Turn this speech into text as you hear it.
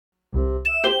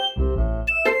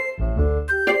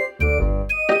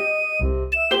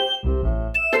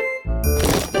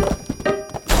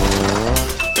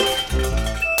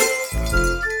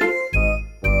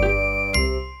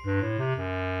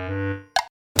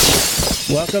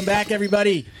Welcome back,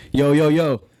 everybody. Yo, yo,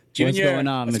 yo. Junior, What's going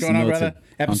on, what's Mr. going on, Milton? brother?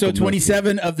 Episode Uncle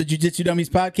 27 of the Jiu-Jitsu Dummies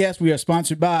podcast. We are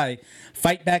sponsored by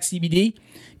Fightback CBD.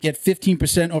 Get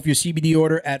 15% off your CBD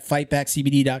order at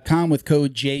fightbackcbd.com with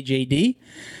code JJD.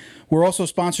 We're also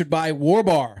sponsored by War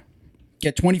Bar.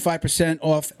 Get 25%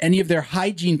 off any of their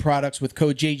hygiene products with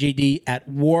code JJD at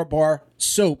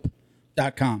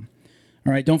warbarsoap.com.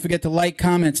 All right, don't forget to like,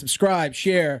 comment, subscribe,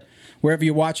 share wherever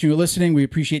you're watching or listening. We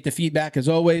appreciate the feedback as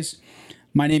always.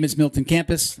 My name is Milton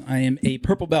Campus. I am a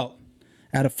purple belt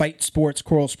out of Fight Sports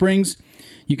Coral Springs.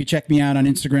 You can check me out on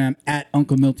Instagram at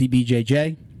Uncle Milty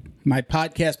BJJ. My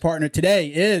podcast partner today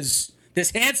is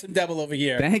this handsome devil over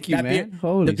here. Thank you, That man. beard-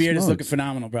 Holy the beard is smokes. looking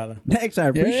phenomenal, brother. Thanks, I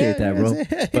appreciate that, bro.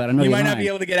 But I know You you're might not lying. be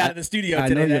able to get out of the studio I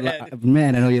today. know you're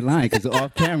man, I know you're lying because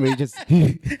off camera he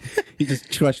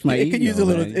just crushed my ego. It could use a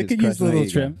little. man. It could use a little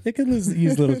trim. It could use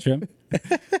a little trim.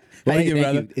 How you doing,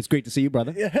 brother? It's great to see you,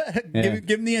 brother. Give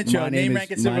him the intro. Name,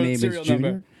 rank, and serial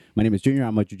number. My name is Junior.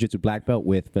 I'm a jiu-jitsu black belt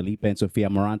with Felipe and Sofia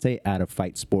Morante out of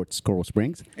Fight Sports Coral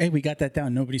Springs. Hey, we got that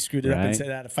down. Nobody screwed it up and Right? said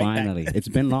how to fight Finally. back. It's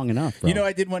been long enough, bro. You know,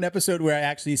 I did one episode where I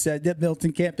actually said that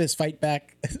Milton Campus fight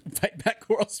back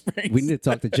Coral Springs. we need to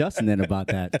talk to Justin then about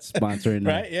that sponsoring.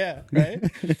 Right? Yeah. Right.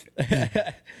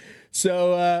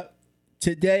 So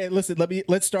today, listen.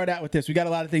 Let's start out with this. We got a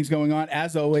lot of things going on.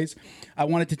 As always, I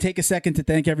wanted to take a second to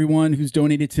thank everyone who's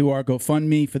donated to our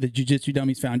GoFundMe for the Jiu-Jitsu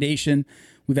Dummies Foundation.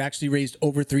 We've actually raised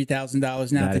over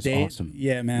 $3,000 now That is today. awesome.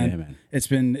 Yeah, man. Yeah, man. It's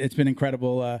been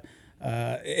incredible.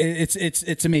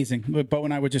 It's amazing. Bo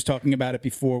and I were just talking about it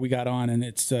before we got on, and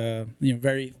it's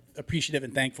very appreciative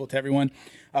and thankful to everyone.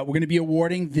 We're going to be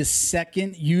awarding the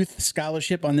second youth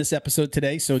scholarship on this episode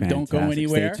today, so don't go Fantastic.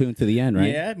 anywhere. Stay tuned to the end, right?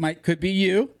 Yeah, could be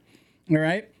you. All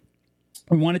right.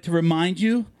 We wanted to remind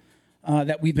you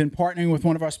that we've been partnering with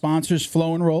one of our sponsors,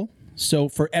 Flow and Roll. So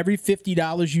for every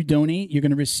 $50 you donate, you're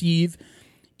going to receive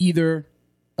either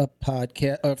a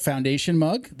foundation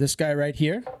mug, this guy right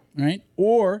here, right,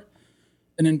 or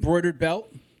an embroidered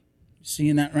belt.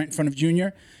 Seeing that right in front of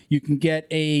Junior, you can get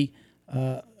a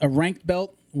ranked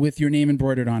belt with your name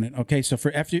embroidered on it. Okay, so for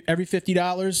every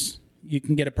 $50, you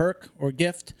can get a perk or a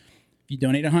gift. If you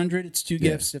donate 100, it's two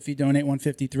gifts. If you donate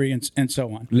 153, and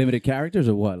so on. Limited characters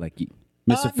or what? Like Mr.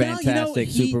 No, Fantastic,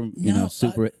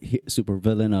 super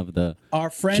villain of the. Our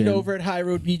friend gym. over at High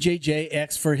Road BJJ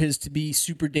asked for his to be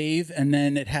Super Dave, and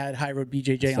then it had High Road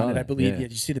BJJ on it, I that, believe. yeah. Yeah,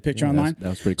 did you see the picture Yeah, online? that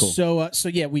was pretty cool. So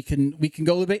yeah, we can go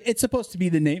a little bit. It's supposed to be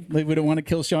the name. Like, we don't want to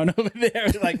kill Sean over there,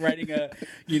 like writing a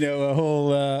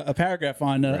whole a paragraph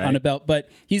on a belt. But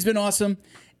he's been awesome.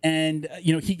 And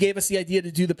he gave us the idea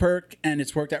to do the perk, and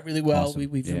it's worked out really well. Awesome.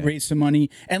 We've raised some money,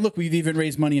 and look, we've even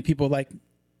raised money, and people like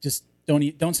just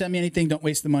don't send me anything. Don't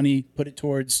waste the money. Put it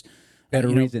towards Better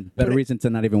reason to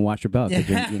not even watch your belt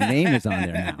because your name is on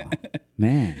there now,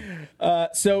 man.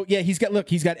 So yeah, he's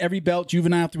got every belt,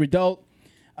 juvenile through adult.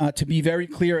 To be very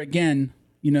clear, again,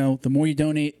 the more you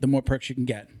donate, the more perks you can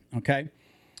get. Okay,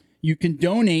 you can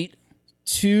donate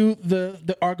to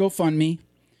our GoFundMe.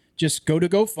 Just go to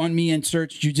GoFundMe and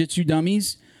search Jiu-Jitsu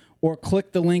Dummies, or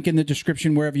click the link in the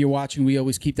description wherever you're watching. We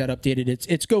always keep that updated. It's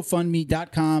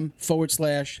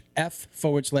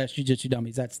GoFundMe.com/F/Jiu-Jitsu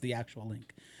Dummies. That's the actual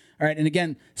link. All right, and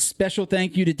again, special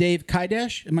thank you to Dave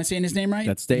Kaidash. Am I saying his name right?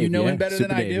 That's Dave. You know yeah. him better than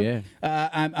Super I Dave, do.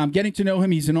 Yeah. I'm getting to know him.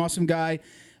 He's an awesome guy.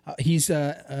 He's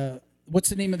what's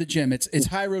the name of the gym? It's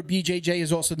High Road BJJ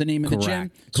is also the name of the gym.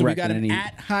 Correct. So we Correct. got And an he-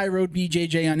 at High Road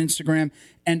BJJ on Instagram,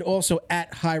 and also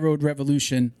at High Road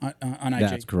Revolution on IG.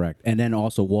 That's correct. And then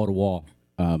also wall to wall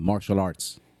martial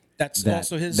arts. That's That-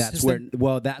 also his. That's his where. thing?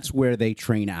 Well, that's where they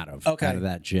train out of. Okay. Out of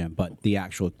that gym, but the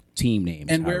actual team name.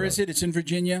 And where is it? It's in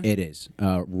Virginia. It is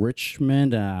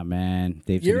Richmond. Man,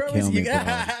 Dave's You're gonna kill always, me. bro.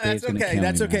 that's Dave's gonna okay. kill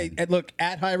That's me, okay. man. And look,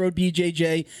 at High Road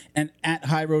BJJ and at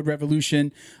High Road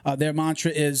Revolution, their mantra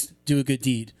is "Do a good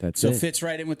deed." That's so it. fits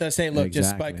right in with us. Hey, look,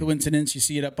 just by Exactly. coincidence, you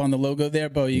see it up on the logo there,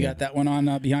 Bo. You got that one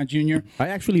on behind Junior. I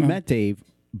actually met Dave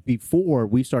before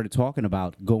we started talking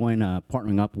about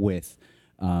partnering up with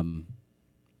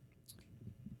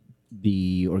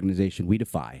the organization We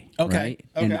Defy. Okay, Right?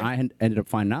 And okay. I ended up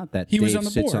finding out that He Dave was on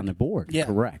the sits board. on the board. Yeah.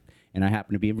 Correct. And I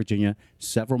happened to be in Virginia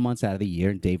several months out of the year,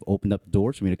 and Dave opened up the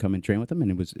doors for me to come and train with him,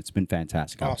 and it's been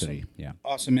fantastic. Awesome. Today. Yeah.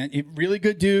 Awesome, man. Really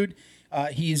good dude.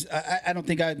 He's. I don't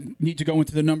think I need to go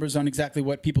into the numbers on exactly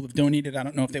what people have donated. I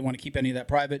don't know if they want to keep any of that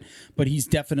private, but he's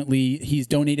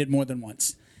donated more than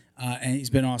once. And he's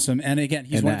been awesome. And again,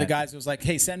 he's And one of the that- guys who was like,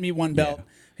 "Hey, send me one belt." Yeah.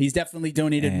 He's definitely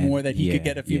donated And more that he could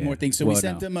yeah, get a few yeah. more things. So we Well,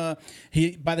 sent no.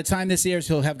 him. By the time this airs,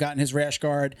 he'll have gotten his rash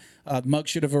guard. Mug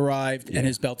should have arrived, and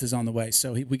his belt is on the way.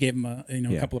 So we gave him a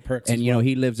couple of perks. And as you know, well.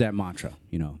 he lives at Mantra.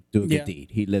 You know, do a good Yeah. deed.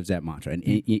 He lives at Mantra, and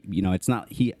you know, it's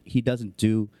not he doesn't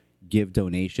give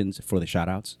donations for the shout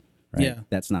outs. Right? Yeah.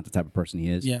 That's not the type of person he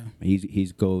is. Yeah.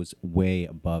 He's goes way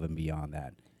above and beyond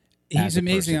that. He's as a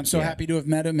amazing. person. I'm so Yeah. happy to have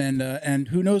met him, and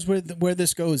who knows where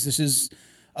this goes. This is,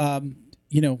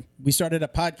 we started a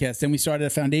podcast, then we started a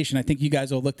foundation. I think you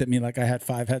guys all looked at me like I had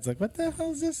 5 heads. Like, what the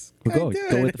hell is this? Well, guy go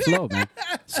doing? with the flow, man.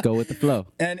 Just go with the flow.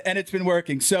 and it's been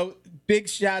working. So big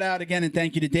shout out again, and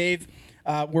thank you to Dave.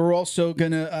 We're also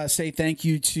gonna say thank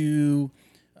you to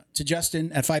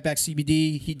Justin at Fight Back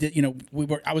CBD. He did,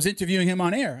 I was interviewing him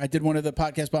on air. I did one of the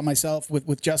podcasts by myself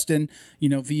with Justin,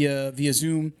 via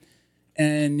Zoom.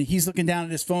 And he's looking down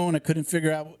at his phone. I couldn't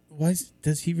figure out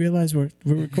does he realize we're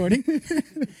recording?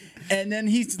 And then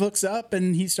he looks up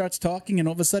and he starts talking, and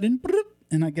all of a sudden,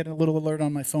 and I get a little alert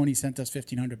on my phone. He sent us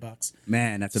 $1,500.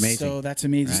 Man, that's amazing. So that's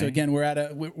amazing. So Right? again,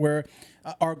 we're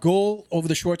our goal over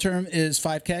the short term is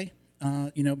 5K.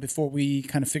 Before we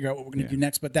kind of figure out what we're going to do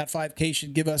next, but that 5K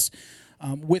should give us,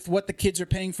 with what the kids are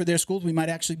paying for their schools, we might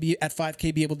actually be at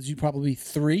 5K be able to do probably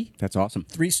 3. That's awesome.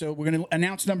 3. So we're going to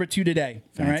announce number 2 today.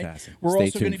 Fantastic. All right. We're Stay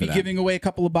also going tuned to for be that. giving away a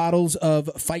couple of bottles of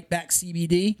Fight Back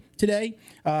CBD today.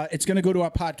 It's going to go to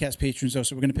our podcast patrons though,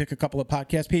 so we're going to pick a couple of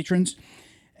podcast patrons,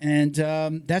 and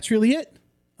that's really it.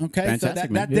 Okay, Fantastic,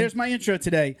 so man. Yeah. there's my intro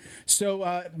today.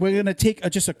 So we're going to take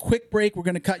just a quick break. We're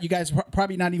going to cut. You guys are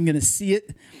probably not even going to see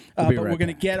it, but be we're right going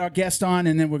to back. get our guest on,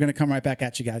 and then we're going to come right back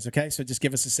at you guys. Okay, so just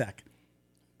give us a sec.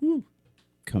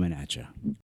 Coming at you.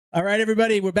 All right,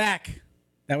 everybody, we're back.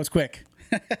 That was quick.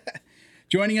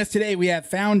 Joining us today, we have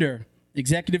founder,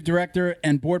 executive director,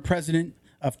 and board president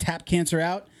of Tap Cancer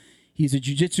Out. He's a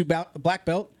jiu-jitsu black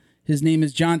belt. His name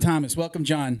is John Thomas. Welcome,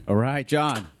 John. All right,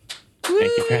 John.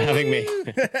 Thank you for having me.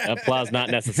 Applause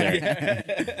not necessary.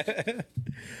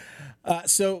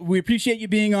 So we appreciate you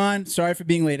being on. Sorry for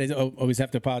being late. I always have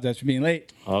to apologize for being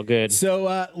late. All good.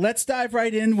 So let's dive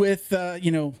right in with,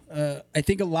 I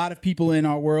think a lot of people in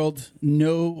our world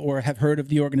know or have heard of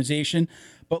the organization,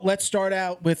 but let's start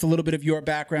out with a little bit of your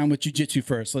background with jiu-jitsu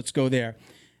first. Let's go there.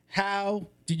 How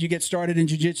did you get started in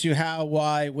jiu-jitsu? How,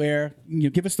 why, where?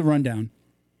 Give us the rundown.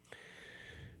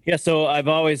 Yeah, so I've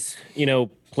always,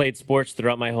 played sports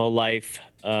throughout my whole life.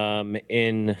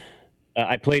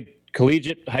 I played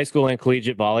high school and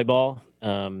collegiate volleyball.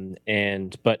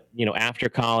 But after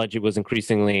college, it was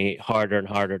increasingly harder and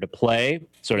harder to play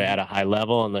sort of at a high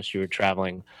level unless you were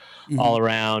traveling all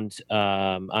around.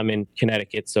 I'm in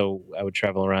Connecticut, so I would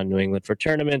travel around New England for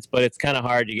tournaments, but it's kind of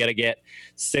hard. You got to get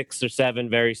 6 or 7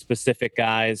 very specific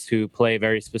guys who play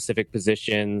very specific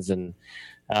positions. And,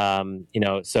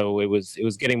 so it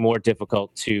was getting more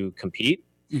difficult to compete.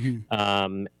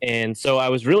 And so I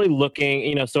was really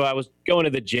looking, so I was going to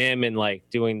the gym and like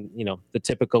doing, the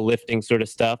typical lifting sort of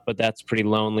stuff, but that's pretty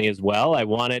lonely as well. I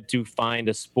wanted to find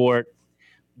a sport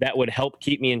that would help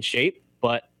keep me in shape,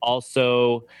 but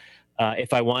also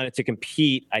if I wanted to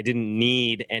compete, I didn't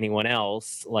need anyone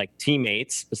else, like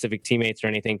specific teammates or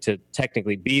anything to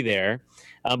technically be there.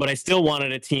 But I still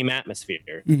wanted a team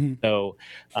atmosphere. So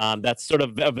that's sort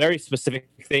of a very specific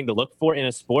thing to look for in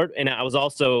a sport. And I was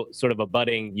also sort of a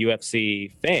budding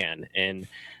UFC fan and,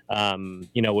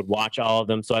 would watch all of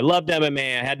them. So I loved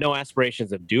MMA. I had no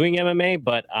aspirations of doing MMA,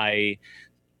 but I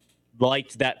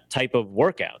liked that type of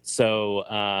workout. So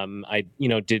I,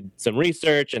 did some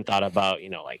research and thought about,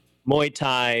 like Muay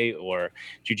Thai or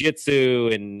Jiu-Jitsu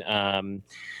and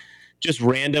just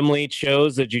randomly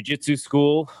chose a jiu-jitsu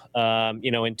school.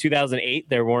 In 2008,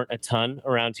 there weren't a ton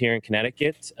around here in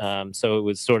Connecticut. So it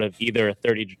was sort of either a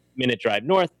 30-minute drive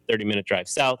north, 30-minute drive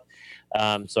south.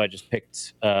 So I just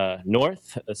picked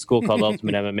North, a school called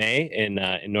Ultimate MMA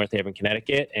in North Haven,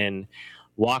 Connecticut, and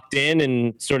walked in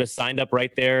and sort of signed up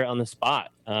right there on the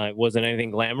spot. It wasn't anything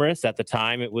glamorous at the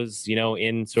time. It was,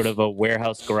 in sort of a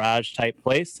warehouse garage type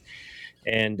place.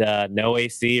 And no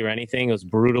AC or anything. It was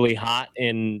brutally hot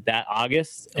in that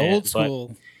August. Old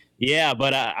school.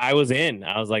 But I was in.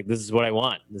 I was like, this is what I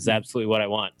want. This is absolutely what I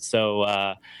want. So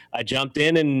I jumped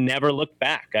in and never looked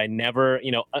back. I never,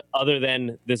 other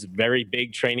than this very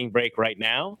big training break right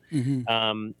now,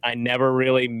 I never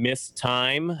really missed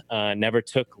time. Never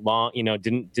took long,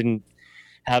 didn't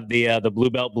have the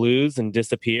blue belt blues and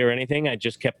disappear or anything. I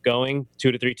just kept going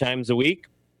 2 to 3 times a week.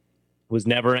 Was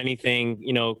never anything,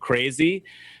 crazy,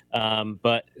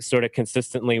 but sort of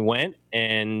consistently went.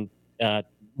 And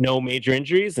no major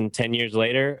injuries, and 10 years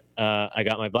later, I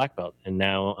got my black belt, and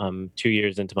now I'm 2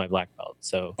 years into my black belt.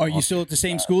 So, Are you still at the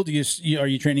same school? Are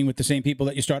you training with the same people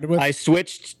that you started with? I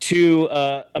switched to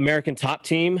American Top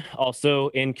Team, also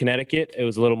in Connecticut. It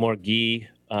was a little more gi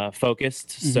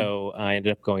focused, so I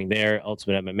ended up going there.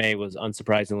 Ultimate MMA was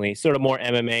unsurprisingly sort of more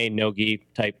MMA, no gi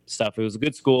type stuff. It was a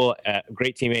good school,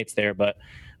 great teammates there, but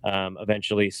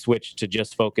eventually switched to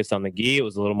just focus on the gi. It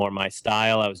was a little more my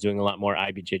style. I was doing a lot more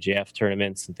IBJJF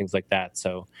tournaments and things like that.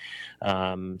 So,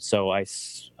 I've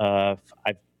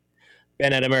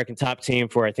been at American Top Team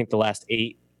for I think the last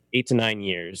eight to 9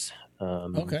 years.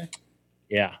 Okay.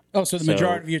 Yeah. Oh, so the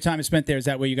majority of your time is spent there. Is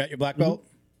that where you got your black belt?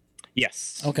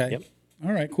 Yes. Okay. Yep.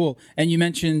 All right, cool. And you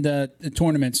mentioned the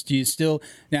tournaments. Do you still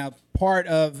now part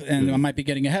of, and I might be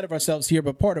getting ahead of ourselves here,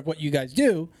 but part of what you guys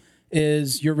do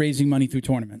is you're raising money through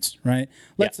tournaments, right?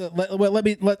 Let's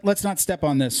let's not step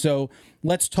on this. So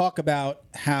let's talk about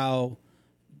how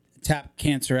Tap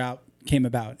Cancer Out came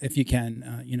about, if you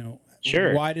can.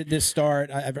 Sure. Why did this start?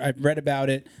 I've read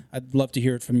about it. I'd love to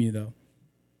hear it from you, though.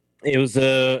 It was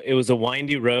a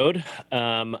windy road.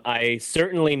 I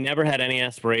certainly never had any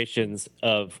aspirations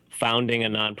of founding a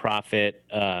nonprofit.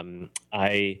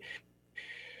 I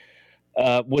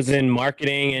was in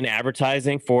marketing and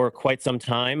advertising for quite some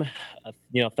time.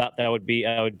 Thought that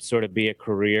I would sort of be a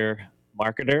career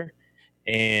marketer.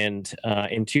 And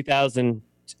in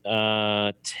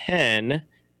 2010,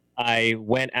 I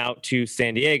went out to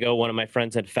San Diego. One of my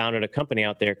friends had founded a company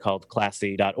out there called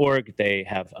Classy.org. They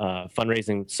have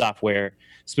fundraising software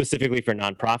specifically for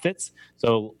nonprofits.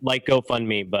 So like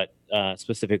GoFundMe, but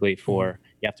specifically for,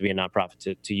 you have to be a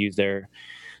nonprofit to use their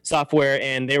software.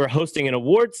 And they were hosting an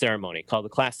award ceremony called the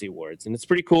Classy Awards. And it's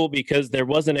pretty cool because there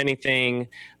wasn't anything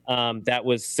that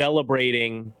was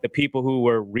celebrating the people who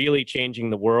were really changing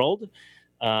the world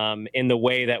in the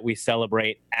way that we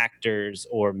celebrate actors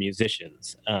or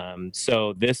musicians.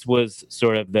 So this was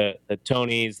sort of the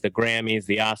Tonys, the Grammys,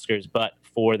 the Oscars, but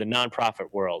for the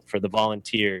nonprofit world, for the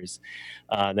volunteers,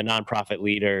 the nonprofit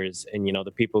leaders, and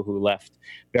the people who left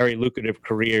very lucrative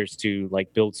careers to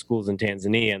like build schools in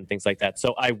Tanzania and things like that.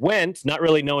 So I went, not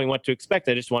really knowing what to expect.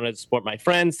 I just wanted to support my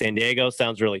friends. San Diego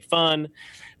sounds really fun.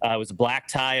 It was a black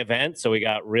tie event, so we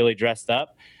got really dressed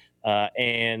up,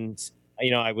 and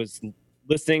I was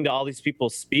listening to all these people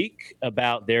speak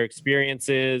about their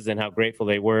experiences and how grateful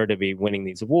they were to be winning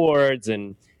these awards,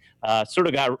 and sort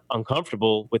of got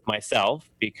uncomfortable with myself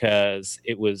because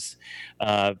it was,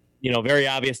 very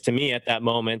obvious to me at that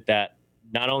moment that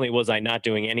not only was I not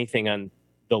doing anything on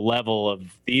the level of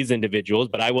these individuals,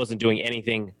 but I wasn't doing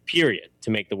anything, period,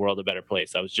 to make the world a better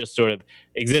place. I was just sort of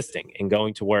existing and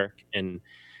going to work and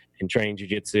training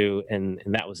jiu-jitsu, and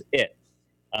that was it.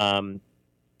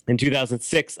 In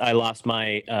 2006, I lost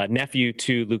my nephew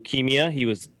to leukemia. He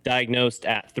was diagnosed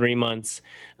at 3 months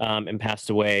and passed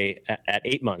away at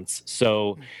 8 months.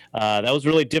 So that was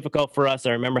really difficult for us.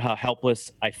 I remember how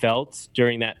helpless I felt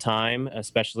during that time,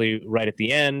 especially right at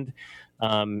the end.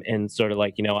 And sort of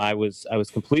like, I was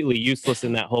completely useless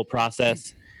in that whole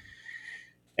process.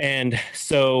 And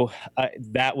so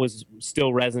that was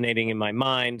still resonating in my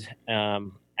mind.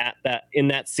 In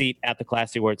that seat at the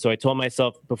Classy Award. So I told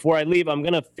myself, before I leave, I'm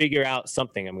going to figure out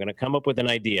something. I'm going to come up with an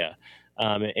idea.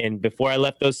 And before I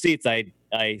left those seats, I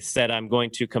said I'm going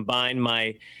to combine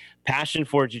my passion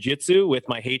for jiu-jitsu with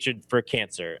my hatred for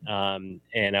cancer.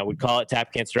 And I would call it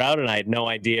Tap Cancer Out, and I had no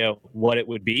idea what it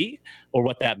would be or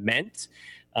what that meant.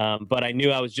 But I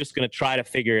knew I was just going to try to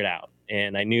figure it out.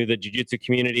 And I knew the jiu-jitsu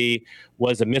community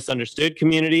was a misunderstood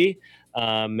community.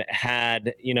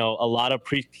 Had a lot of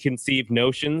preconceived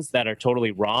notions that are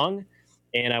totally wrong,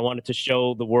 and I wanted to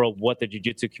show the world what the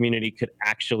jiu-jitsu community could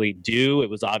actually do. It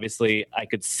was obviously, I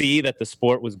could see that the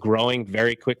sport was growing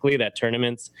very quickly, that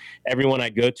tournaments, everyone I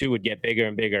go to would get bigger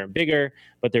and bigger and bigger,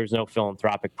 but there was no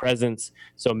philanthropic presence.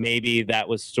 So maybe that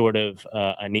was sort of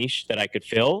a niche that I could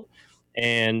fill.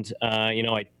 And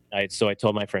so I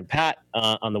told my friend Pat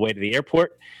on the way to the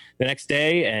airport the next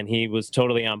day, and he was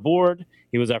totally on board.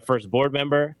 He was our first board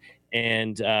member,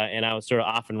 and I was sort of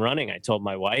off and running. I told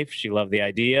my wife; she loved the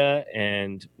idea,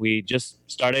 and we just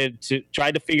started to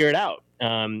try to figure it out.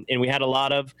 And we had a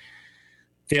lot of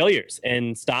failures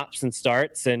and stops and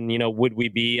starts. And would we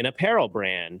be an apparel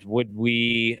brand? Would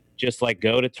we just like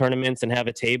go to tournaments and have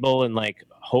a table and like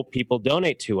hope people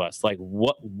donate to us? Like,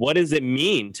 what does it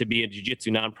mean to be a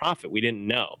jiu-jitsu nonprofit? We didn't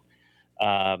know.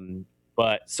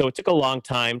 But so it took a long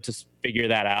time to figure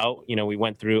that out. We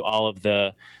went through all of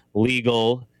the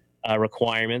legal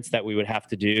requirements that we would have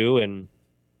to do. And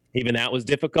even that was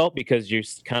difficult because you're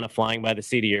kind of flying by the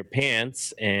seat of your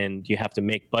pants and you have to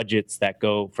make budgets that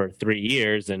go for 3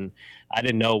 years. And I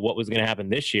didn't know what was going to happen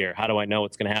this year. How do I know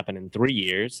what's going to happen in 3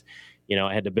 years?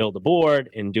 I had to build a board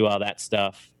and do all that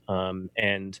stuff.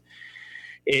 And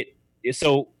it,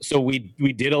 so we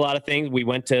did a lot of things. We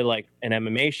went to like an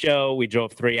MMA show. We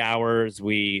drove 3 hours.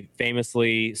 We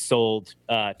famously sold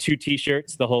 2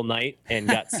 T-shirts the whole night and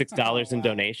got $6 in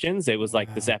donations. It was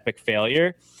like this epic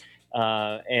failure.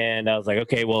 And I was like,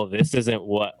 okay, well, this isn't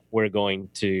what we're going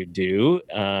to do.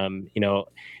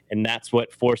 And that's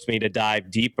what forced me to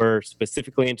dive deeper,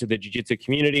 specifically into the jiu-jitsu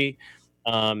community.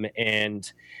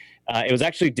 It was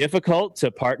actually difficult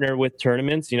to partner with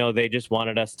tournaments. They just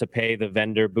wanted us to pay the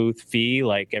vendor booth fee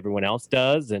like everyone else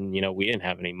does. And, we didn't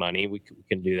have any money. We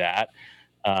can do that.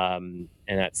 And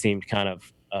that seemed kind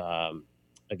of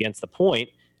against the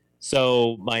point.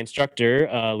 So my instructor,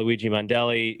 Luigi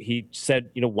Mondelli, he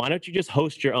said, why don't you just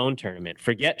host your own tournament?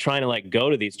 Forget trying to like go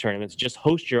to these tournaments. Just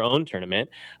host your own tournament.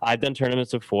 I've done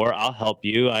tournaments before. I'll help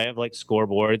you. I have like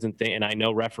scoreboards and I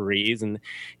know referees. And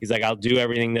he's like, I'll do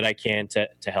everything that I can to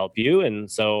help you. And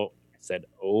so I said,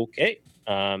 okay.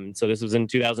 So this was in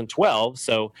 2012.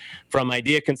 So from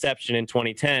idea conception in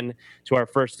 2010 to our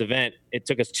first event, it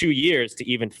took us 2 years to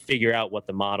even figure out what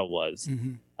the model was.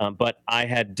 Mm-hmm. But I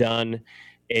had done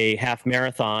a half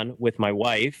marathon with my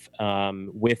wife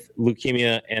with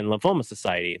Leukemia and Lymphoma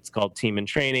Society. It's called Team in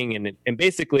Training. And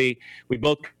basically, we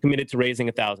both committed to raising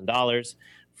 $1,000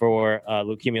 for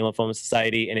Leukemia and Lymphoma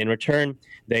Society. And in return,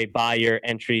 they buy your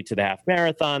entry to the half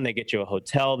marathon. They get you a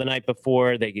hotel the night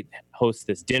before. They host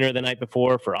this dinner the night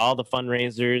before for all the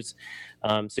fundraisers.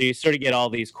 So you sort of get all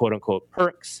these quote unquote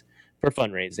perks for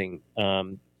fundraising.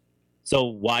 So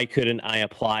why couldn't I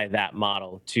apply that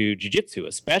model to jiu-jitsu,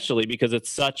 especially because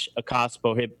it's such a cost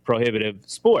prohibitive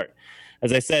sport?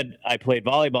 As I said, I played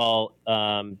volleyball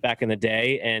back in the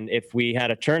day, and if we had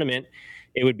a tournament,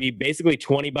 it would be basically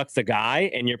 $20 a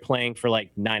guy, and you're playing for like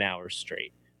 9 hours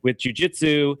straight. With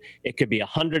jiu-jitsu, it could be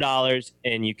 $100,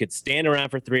 and you could stand around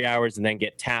for 3 hours and then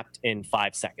get tapped in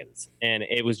 5 seconds. And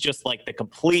it was just like the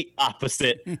complete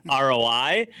opposite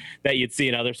ROI that you'd see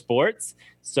in other sports.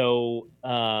 So,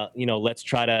 let's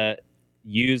try to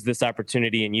use this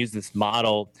opportunity and use this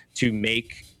model to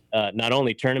make not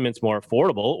only tournaments more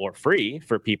affordable or free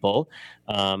for people,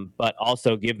 but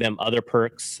also give them other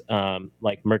perks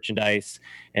like merchandise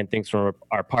and things from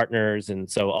our partners. And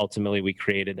so ultimately we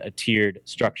created a tiered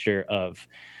structure of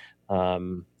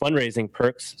fundraising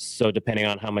perks. So depending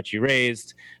on how much you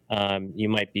raised, you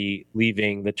might be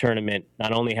leaving the tournament,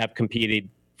 not only have competed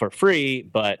for free,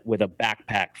 but with a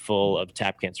backpack full of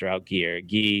Tap Cancer Out gear,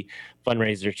 gi,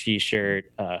 fundraiser t-shirt,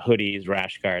 hoodies,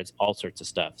 rash guards, all sorts of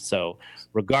stuff. So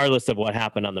regardless of what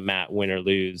happened on the mat, win or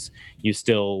lose, you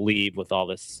still leave with all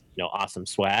this, awesome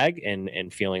swag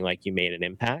and feeling like you made an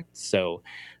impact. So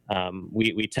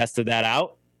we tested that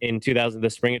out in the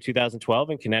spring of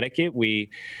 2012 in Connecticut. We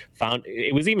found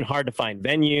it was even hard to find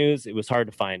venues. It was hard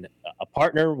to find a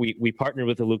partner. We partnered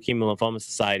with the Leukemia and Lymphoma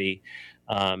Society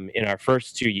in our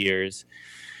first 2 years.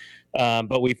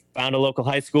 But we found a local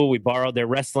high school. We borrowed their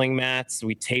wrestling mats.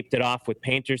 We taped it off with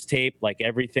painter's tape. Like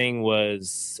everything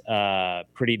was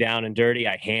pretty down and dirty.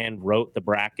 I hand wrote the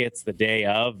brackets the day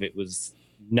of. It was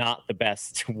not the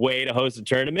best way to host a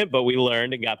tournament, but we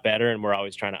learned and got better, and we're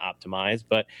always trying to optimize.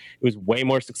 But it was way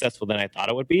more successful than I thought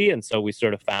it would be. And so we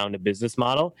sort of found a business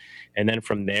model. And then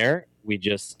from there, we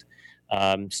just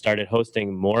started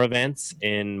hosting more events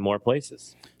in more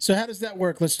places. So how does that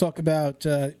work? Let's talk about,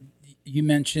 you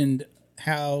mentioned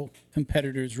how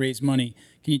competitors raise money.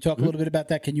 Can you talk a little bit about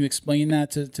that? Can you explain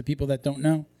that to people that don't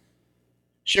know?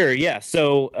 Sure, yeah.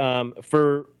 So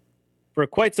for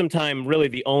quite some time, really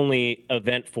the only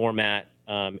event format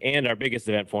and our biggest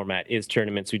event format is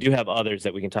tournaments. We do have others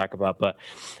that we can talk about, but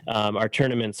our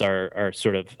tournaments are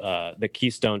sort of the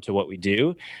keystone to what we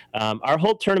do. Our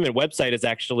whole tournament website is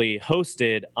actually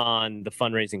hosted on the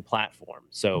fundraising platform.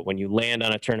 So when you land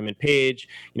on a tournament page,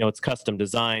 it's custom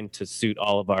designed to suit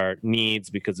all of our needs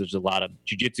because there's a lot of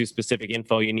jiu-jitsu specific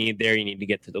info you need there. You need to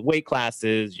get to the weight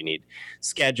classes, you need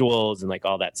schedules and like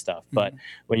all that stuff. Mm-hmm. But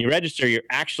when you register, you're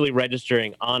actually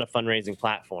registering on a fundraising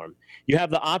platform. You have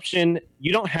the option,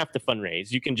 you don't have to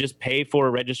fundraise. You can just pay for a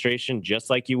registration just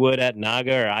like you would at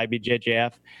NAGA or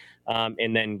IBJJF,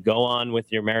 and then go on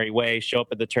with your merry way, show up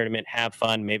at the tournament, have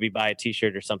fun, maybe buy a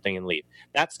t-shirt or something and leave.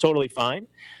 That's totally fine.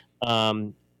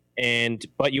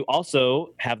 But you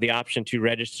also have the option to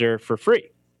register for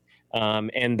free.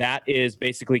 And that is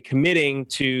basically committing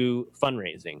to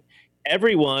fundraising.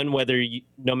 Everyone,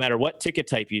 no matter what ticket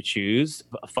type you choose,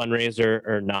 a fundraiser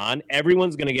or non,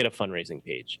 everyone's going to get a fundraising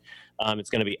page. It's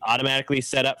going to be automatically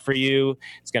set up for you.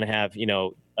 It's going to have,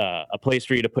 a place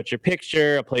for you to put your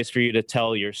picture, a place for you to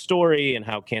tell your story and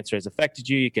how cancer has affected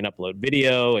you. You can upload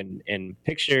video and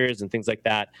pictures and things like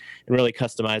that and really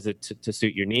customize it to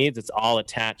suit your needs. It's all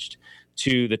attached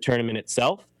to the tournament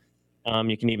itself.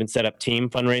 You can even set up team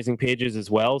fundraising pages as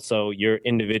well. So your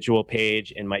individual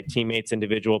page and my teammates'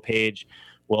 individual page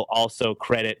will also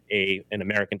credit an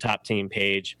American Top Team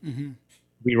page. Mm-hmm.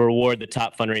 We reward the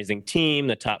top fundraising team,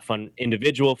 the top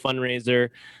individual fundraiser,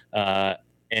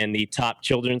 and the top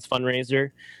children's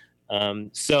fundraiser.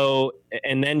 And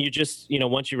then you just,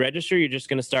 once you register, you're just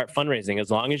going to start fundraising.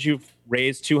 As long as you've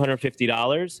raised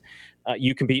 $250,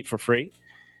 you compete for free.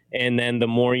 And then the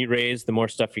more you raise, the more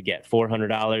stuff you get.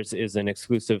 $400 is an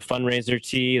exclusive fundraiser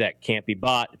tee that can't be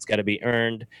bought. It's got to be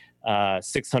earned.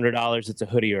 $600, it's a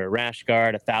hoodie or a rash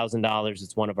guard. $1,000,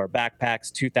 it's one of our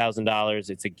backpacks. $2,000,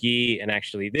 it's a gi. And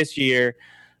actually this year,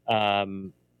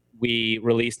 we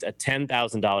released a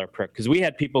 $10,000 perk because we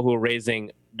had people who were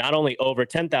raising not only over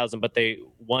 $10,000, but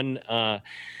one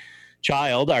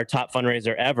child, our top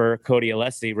fundraiser ever, Cody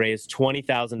Alessi, raised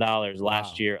 $20,000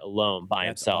 last year alone by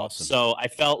himself. Awesome. So I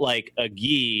felt like a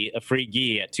free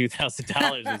gi at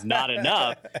 $2,000 was not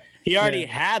enough. He already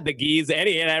had the gis and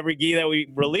he had every gi that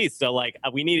we released. So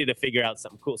we needed to figure out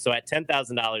something cool. So at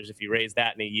 $10,000, if you raise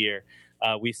that in a year,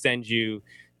 we send you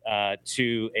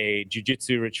to a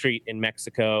jiu-jitsu retreat in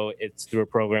Mexico. It's through a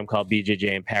program called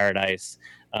BJJ in Paradise.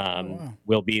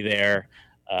 We'll be there.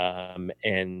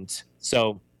 And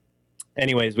so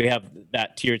anyways, we have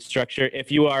that tiered structure.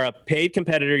 If you are a paid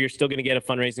competitor, you're still going to get a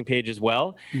fundraising page as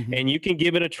well. Mm-hmm. And you can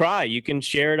give it a try. You can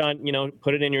share it on,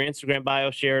 put it in your Instagram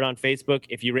bio, share it on Facebook.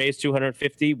 If you raise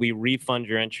 $250, we refund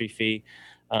your entry fee.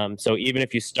 So even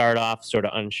if you start off sort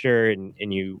of unsure and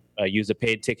you use a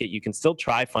paid ticket, you can still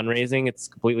try fundraising. It's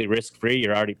completely risk-free.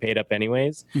 You're already paid up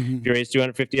anyways. Mm-hmm. If you raise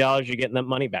 $250, you're getting that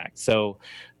money back. So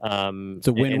it's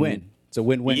a win-win. It's a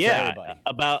win-win for everybody.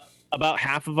 About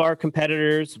half of our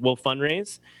competitors will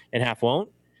fundraise and half won't.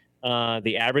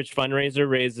 The average fundraiser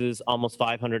raises almost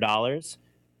 $500.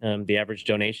 The average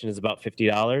donation is about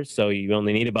 $50. So you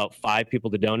only need about 5 people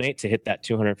to donate to hit that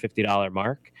 $250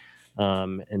 mark.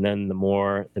 And then the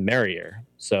more, the merrier.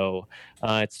 So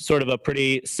it's sort of a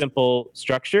pretty simple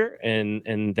structure.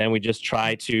 And then we just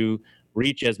try to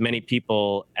reach as many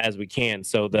people as we can.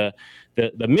 So the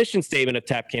mission statement of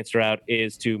Tap Cancer Out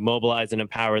is to mobilize and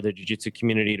empower the jiu-jitsu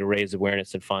community to raise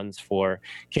awareness and funds for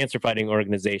cancer fighting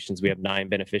organizations. We have 9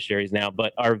 beneficiaries now,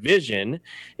 but our vision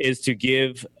is to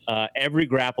give every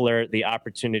grappler the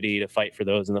opportunity to fight for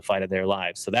those in the fight of their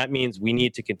lives. So that means we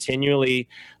need to continually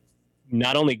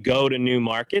not only go to new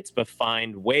markets, but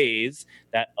find ways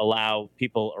that allow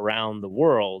people around the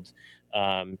world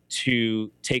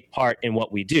to take part in what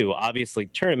we do. Obviously,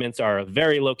 tournaments are a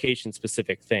very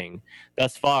location-specific thing.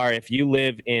 Thus far, if you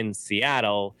live in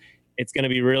Seattle, it's going to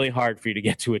be really hard for you to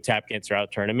get to a Tap Cancer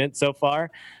Out tournament so far.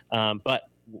 But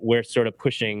we're sort of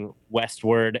pushing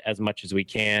westward as much as we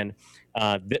can.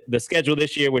 The schedule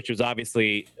this year, which was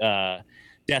obviously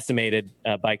decimated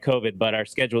by COVID, but our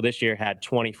schedule this year had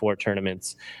 24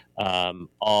 tournaments,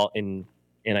 all in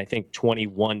I think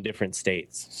 21 different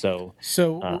states. So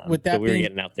with that, we were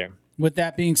getting out there. With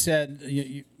that being said,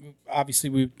 obviously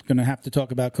we're going to have to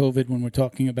talk about COVID when we're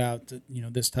talking about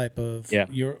this type of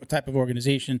your type of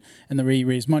organization and the way you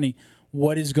raise money.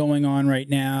 What is going on right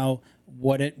now?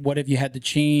 What have you had to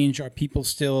change? Are people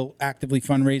still actively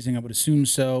fundraising? I would assume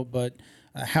so, but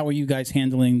how are you guys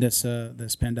handling this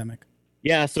pandemic?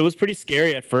 Yeah, so it was pretty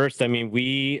scary at first. I mean,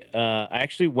 I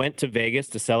actually went to Vegas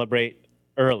to celebrate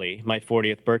early my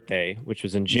 40th birthday, which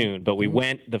was in June, but we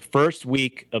went the first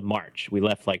week of March. We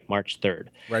left like March 3rd.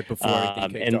 Right before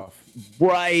everything kicked off.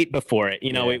 Right before it.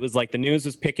 It was like the news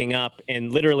was picking up,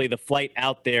 and literally the flight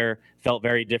out there felt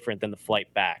very different than the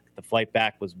flight back. The flight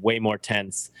back was way more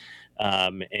tense,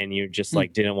 and you just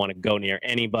didn't want to go near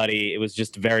anybody. It was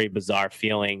just a very bizarre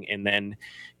feeling. And then,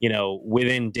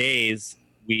 within days,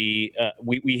 we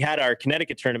had our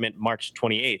Connecticut tournament March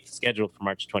 28th, scheduled for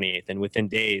March 28th, and within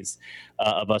days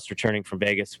of us returning from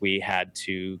Vegas, we had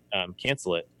to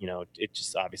cancel it. It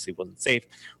just obviously wasn't safe.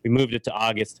 We moved it to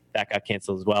August. That got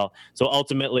canceled as well. So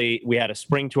ultimately, we had a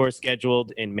spring tour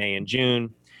scheduled in May and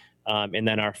June, and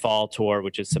then our fall tour,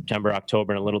 which is September,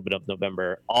 October, and a little bit of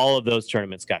November. All of those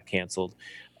tournaments got canceled.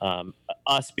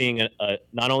 Us being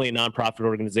not only a nonprofit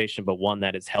organization, but one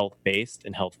that is health-based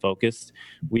and health-focused,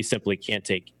 we simply can't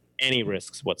take any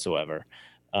risks whatsoever.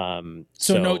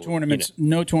 So no tournaments,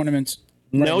 no tournaments.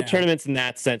 No tournaments in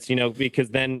that sense, because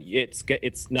then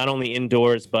it's not only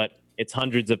indoors, but it's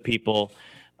hundreds of people.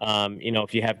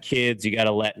 If you have kids, you got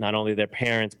to let not only their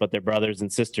parents but their brothers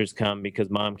and sisters come because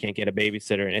mom can't get a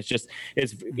babysitter,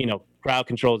 and crowd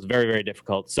control is very, very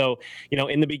difficult. So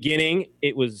in the beginning,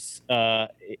 it was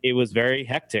very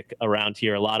hectic around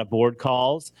here. A lot of board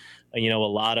calls, a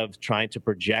lot of trying to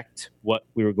project what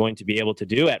we were going to be able to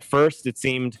do. At first, it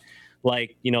seemed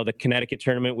like the Connecticut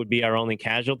tournament would be our only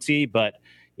casualty, but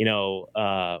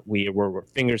we were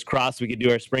fingers crossed we could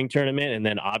do our spring tournament, and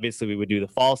then obviously we would do the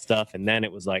fall stuff, and then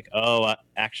it was like,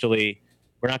 actually,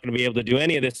 we're not going to be able to do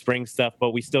any of this spring stuff,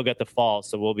 but we still got the fall,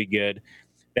 so we'll be good.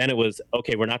 Then it was,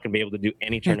 okay, we're not going to be able to do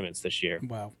any tournaments this year.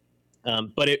 Wow.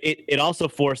 But it also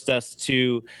forced us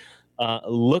to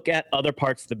look at other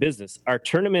parts of the business. Our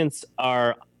tournaments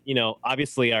are,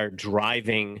 obviously our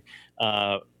driving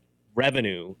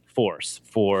revenue force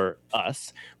for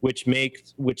us, which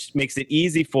makes it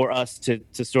easy for us to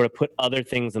sort of put other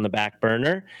things in the back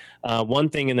burner. One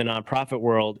thing in the nonprofit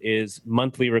world is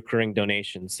monthly recurring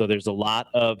donations. So there's a lot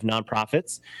of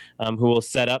nonprofits who will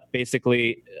set up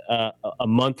basically a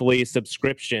monthly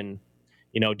subscription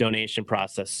donation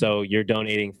process. So you're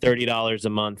donating $30 a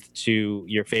month to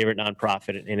your favorite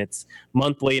nonprofit, and it's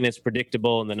monthly and it's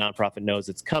predictable, and the nonprofit knows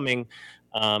it's coming.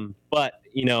 But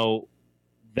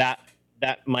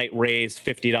that might raise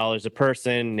 $50 a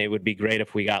person. It would be great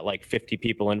if we got like 50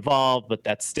 people involved, but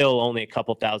that's still only a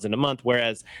couple thousand a month.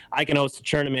 Whereas I can host a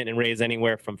tournament and raise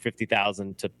anywhere from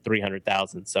 50,000 to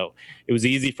 300,000. So it was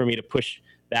easy for me to push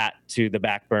that to the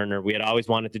back burner. We had always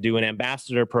wanted to do an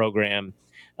ambassador program,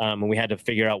 and we had to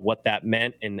figure out what that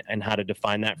meant and how to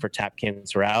define that for Tap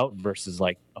Cancer Out versus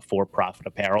like a for-profit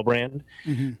apparel brand.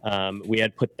 Mm-hmm. We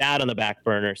had put that on the back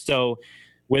burner. So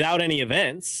without any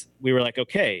events, we were like,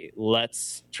 okay,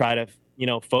 let's try to,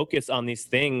 focus on these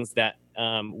things that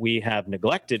we have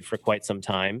neglected for quite some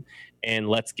time, and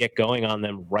let's get going on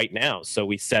them right now. So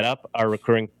we set up our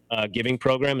recurring giving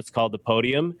program. It's called The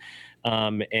Podium.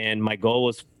 And my goal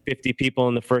was 50 people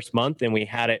in the first month, and we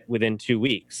had it within 2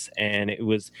 weeks. And it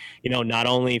was, not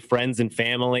only friends and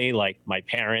family, like my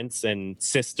parents and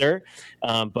sister,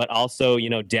 but also,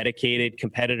 dedicated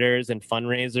competitors and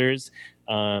fundraisers,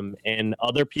 and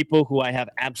other people who I have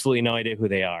absolutely no idea who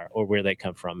they are or where they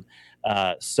come from.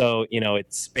 So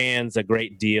it spans a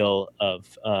great deal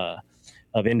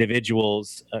of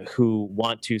individuals who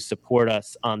want to support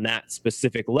us on that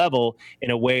specific level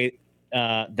in a way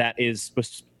that is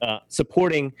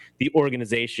supporting the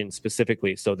organization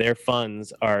specifically. So their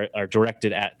funds are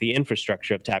directed at the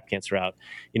infrastructure of Tap Cancer Out.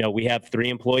 We have 3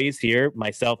 employees here,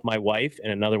 myself, my wife,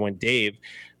 and another one, Dave.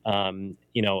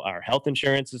 Our health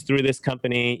insurance is through this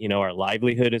company. Our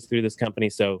livelihood is through this company.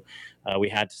 So we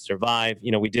had to survive.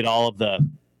 We did all of the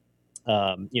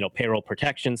payroll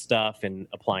protection stuff and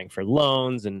applying for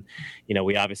loans. And,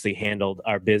 we obviously handled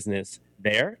our business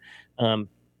there.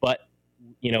 But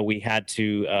we had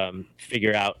to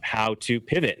figure out how to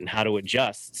pivot and how to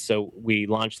adjust. So we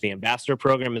launched the ambassador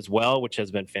program as well, which has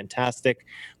been fantastic.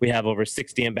 We have over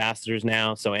 60 ambassadors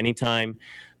now. So anytime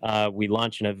we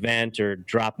launch an event or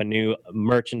drop a new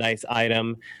merchandise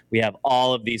item, we have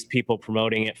all of these people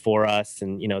promoting it for us,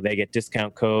 and they get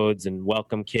discount codes and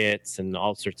welcome kits and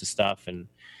all sorts of stuff. And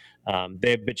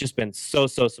they've just been so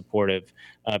supportive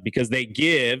because they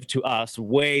give to us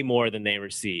way more than they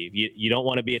receive. You don't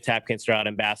want to be a Tap Cancer Out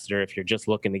ambassador if you're just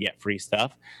looking to get free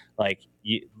stuff. Like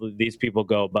these people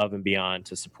go above and beyond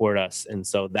to support us, and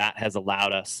so that has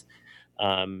allowed us.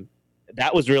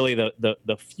 That was really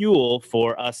the fuel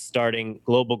for us starting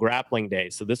Global Grappling Day.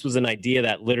 So this was an idea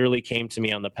that literally came to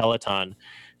me on the Peloton,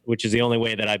 which is the only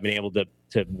way that I've been able to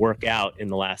work out in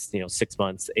the last 6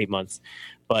 months, 8 months.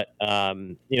 But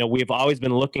we've always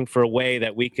been looking for a way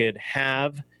that we could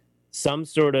have some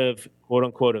sort of quote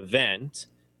unquote event,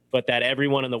 but that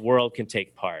everyone in the world can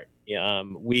take part.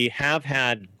 We have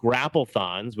had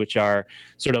grapplethons, which are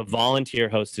sort of volunteer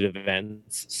hosted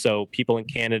events. So people in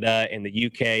Canada and the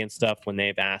UK and stuff, when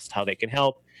they've asked how they can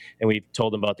help, and we've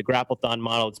told them about the grapplethon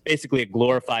model, it's basically a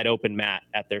glorified open mat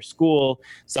at their school.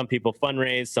 Some people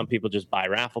fundraise, some people just buy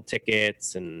raffle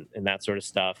tickets and that sort of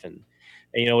stuff. And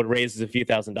it raises a few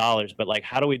 $1,000s, but like,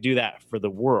 how do we do that for the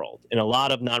world? And a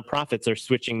lot of nonprofits are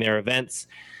switching their events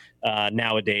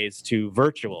nowadays to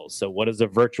virtual. So what does a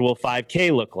virtual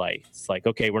 5K look like? It's like,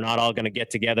 okay, we're not all going to get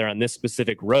together on this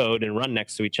specific road and run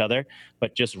next to each other,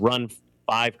 but just run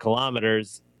 5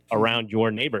 kilometers around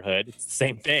your neighborhood. It's the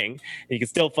same thing. You can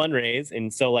still fundraise.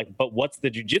 And so but what's the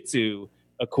jiu-jitsu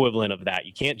equivalent of that?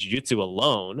 You can't jiu-jitsu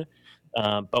alone.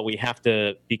 But we have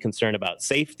to be concerned about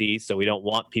safety. So we don't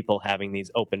want people having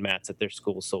these open mats at their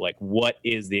school. So what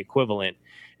is the equivalent?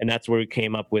 And that's where we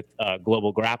came up with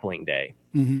Global Grappling Day.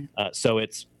 Mm-hmm. So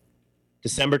it's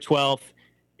December 12th.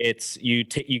 It's you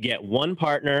get one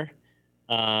partner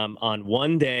on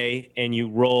one day, and you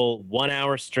roll 1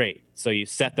 hour straight. So you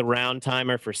set the round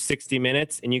timer for 60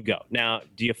 minutes and you go. Now,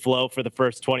 do you flow for the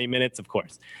first 20 minutes? Of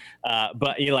course.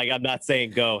 But I'm not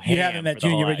saying go ham. You haven't met for the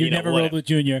Junior, whole- but you never rolled with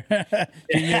Junior.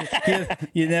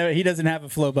 He doesn't have a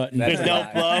flow button. That's There's a no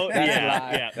lie. flow. That's a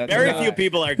lie. Yeah. That's Very a lie. few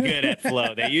people are good at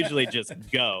flow. They usually just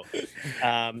go.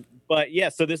 But yeah,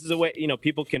 so this is a way,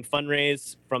 people can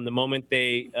fundraise from the moment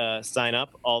they sign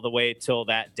up all the way till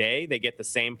that day. They get the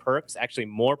same perks, actually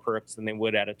more perks than they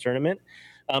would at a tournament.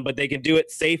 But they can do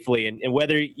it safely. And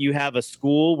whether you have a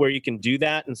school where you can do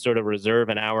that and sort of reserve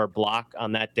an hour block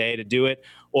on that day to do it,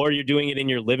 or you're doing it in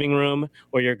your living room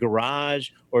or your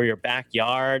garage or your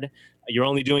backyard, you're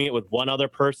only doing it with one other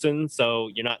person. So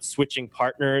you're not switching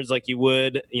partners like you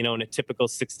would, in a typical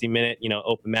 60-minute,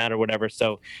 open mat or whatever.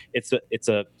 So it's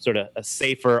a sort of a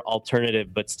safer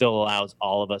alternative, but still allows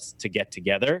all of us to get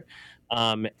together.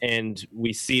 And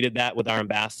we seeded that with our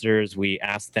ambassadors. We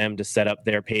asked them to set up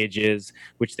their pages,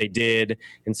 which they did.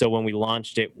 And so when we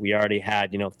launched it, we already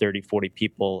had, 30, 40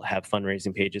 people have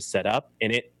fundraising pages set up,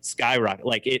 and it skyrocketed.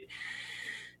 Like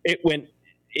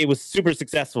it was super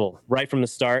successful right from the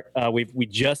start. We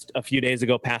just a few days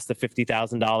ago passed the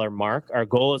 $50,000 mark. Our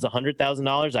goal is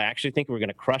 $100,000. I actually think we're going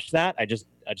to crush that. I just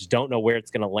don't know where it's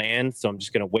going to land. So I'm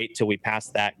just going to wait till we pass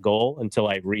that goal until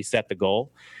I reset the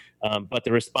goal. But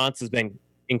the response has been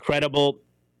incredible.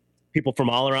 People from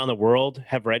all around the world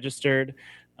have registered.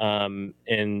 And,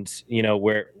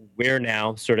 we're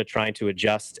now sort of trying to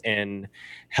adjust and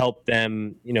help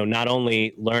them, not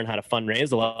only learn how to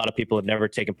fundraise. A lot of people have never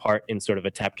taken part in sort of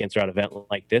a Tap Cancer Out event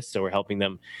like this. So we're helping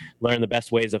them learn the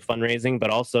best ways of fundraising,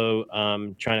 but also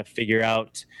trying to figure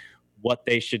out what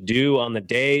they should do on the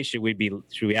day. Should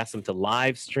we ask them to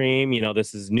live stream?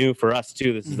 This is new for us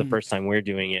too. This is the first time we're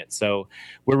doing it. So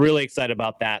we're really excited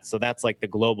about that. So that's like the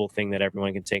global thing that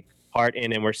everyone can take part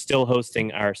in. And we're still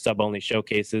hosting our sub-only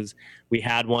showcases. We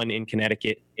had one in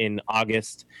Connecticut in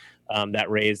August that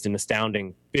raised an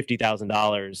astounding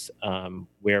 $50,000,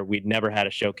 where we'd never had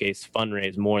a showcase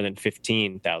fundraise more than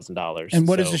 $15,000. And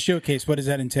what is the showcase? What does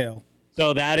that entail?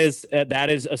 So that is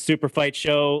a super fight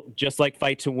show, just like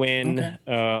Fight to Win,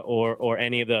 Okay. or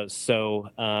any of those. So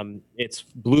it's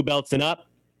blue belts and up,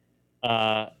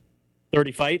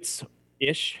 30 fights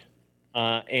ish,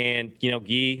 and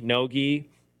gi, no gi,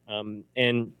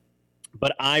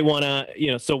 but I want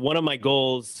to, so one of my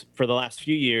goals for the last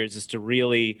few years is to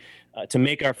really to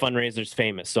make our fundraisers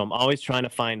famous. So I'm always trying to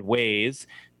find ways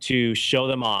to show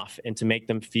them off and to make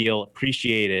them feel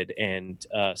appreciated. And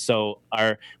so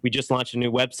we just launched a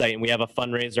new website, and we have a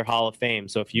fundraiser Hall of Fame.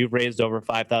 So if you've raised over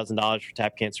 $5,000 for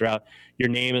Tap Cancer Out, your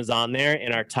name is on there,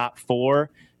 and our top 4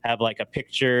 have like a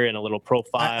picture and a little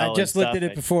profile. I just looked at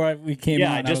it before we came on.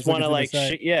 Yeah, I just want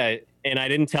to yeah. And I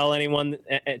didn't tell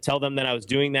them that I was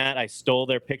doing that. I stole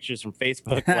their pictures from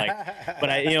Facebook. But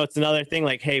it's another thing.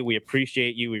 Like, hey, we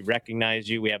appreciate you. We recognize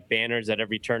you. We have banners at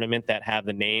every tournament that have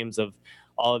the names of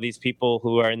all of these people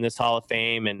who are in this Hall of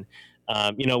Fame. And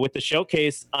with the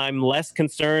showcase, I'm less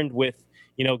concerned with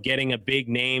getting a big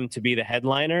name to be the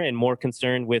headliner, and more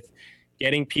concerned with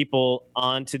getting people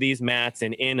onto these mats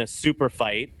and in a super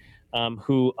fight.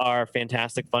 Who are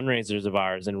fantastic fundraisers of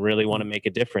ours and really want to make a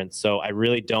difference. So I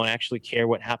really don't actually care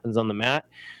what happens on the mat.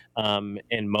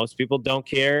 And most people don't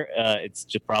care. It's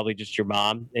probably just your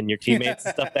mom and your teammates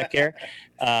and stuff that care.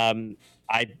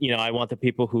 I want the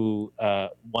people who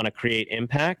want to create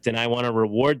impact, and I want to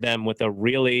reward them with a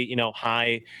really,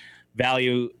 high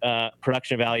value,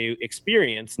 production value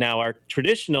experience. Now, our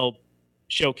traditional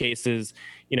showcases,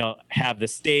 have the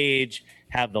stage,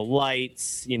 have the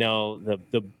lights,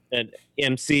 the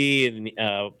MC and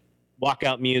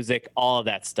walkout music, all of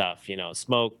that stuff,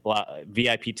 smoke,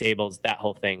 VIP tables, that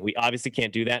whole thing. We obviously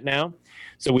can't do that now.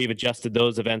 So we've adjusted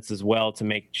those events as well to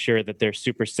make sure that they're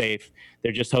super safe.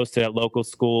 They're just hosted at local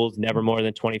schools, never more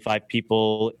than 25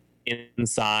 people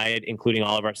inside, including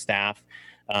all of our staff.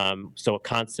 So a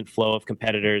constant flow of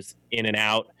competitors in and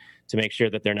out to make sure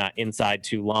that they're not inside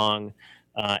too long.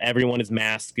 Everyone is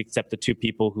masked except the 2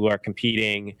 people who are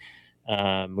competing.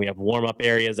 We have warm-up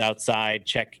areas outside,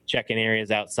 check-in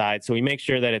areas outside. So we make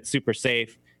sure that it's super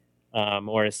safe,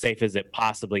 or as safe as it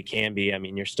possibly can be. I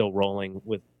mean, you're still rolling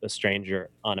with a stranger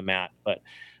on a mat, but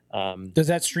does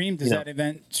that stream? Does that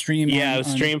event stream? Yeah, it was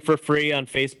streamed for free on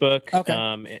Facebook.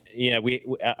 Okay. We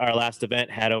our last event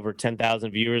had over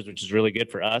 10,000 viewers, which is really good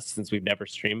for us since we've never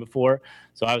streamed before.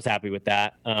 So I was happy with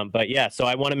that. But yeah, so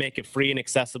I want to make it free and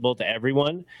accessible to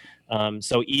everyone.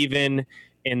 So even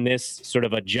in this sort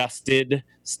of adjusted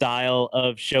style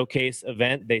of showcase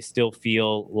event, they still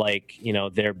feel like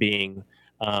they're being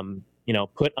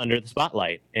put under the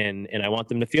spotlight, and I want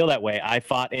them to feel that way. I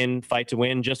fought in Fight to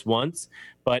Win just once,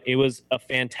 but it was a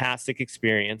fantastic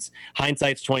experience.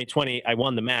 Hindsight's 2020. I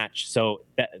won the match, so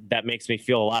that makes me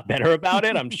feel a lot better about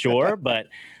it, I'm sure. But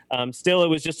still, it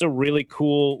was just a really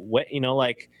cool way.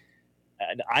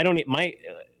 I don't my.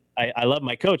 I love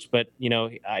my coach, but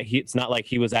it's not like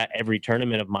he was at every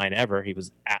tournament of mine ever. He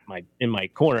was in my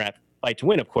corner at Fight to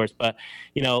Win, of course. But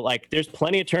there's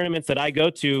plenty of tournaments that I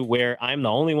go to where I'm the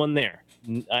only one there.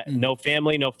 No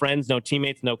family, no friends, no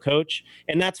teammates, no coach,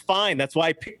 and that's fine. That's why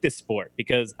I picked this sport,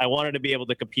 because I wanted to be able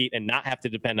to compete and not have to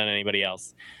depend on anybody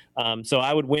else. So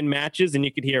I would win matches, and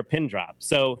you could hear a pin drop.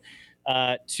 So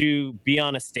to be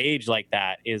on a stage like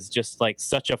that is just like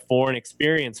such a foreign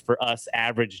experience for us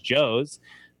average Joes.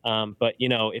 But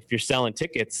if you're selling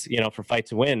tickets, for Fight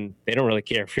to Win, they don't really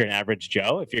care if you're an average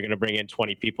Joe, if you're going to bring in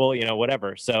 20 people,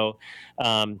 whatever. So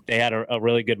they had a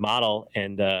really good model,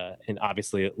 and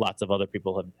obviously lots of other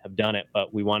people have done it,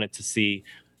 but we wanted to see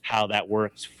how that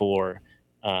works for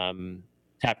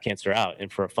Tap Cancer Out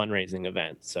and for a fundraising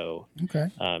event. So Okay.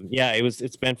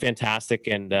 It's been fantastic,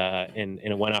 and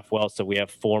it went off well. So we have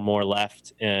 4 more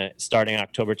left, starting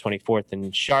October 24th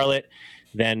in Charlotte,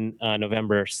 then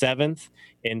November 7th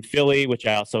in Philly, which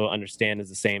I also understand is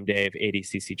the same day of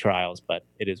ADCC trials, but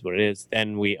it is what it is.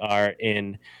 Then we are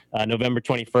in November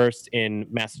 21st in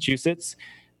Massachusetts,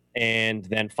 and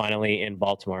then finally in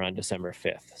Baltimore on December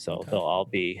 5th. So they'll all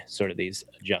be sort of these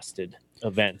adjusted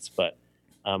events, but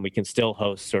we can still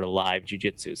host sort of live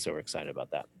jiu-jitsu. So we're excited about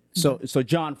that. So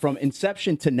John, from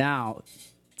inception to now,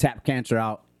 Tap Cancer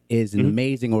Out is an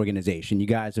amazing organization. You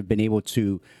guys have been able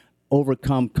to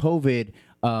overcome COVID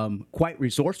quite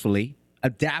resourcefully,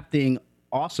 adapting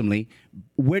awesomely.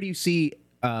 Where do you see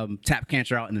Tap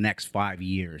Cancer Out in the next 5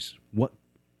 years? What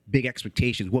big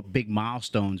expectations, what big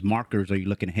milestones, markers are you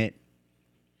looking to hit?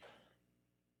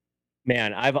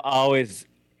 Man, I've always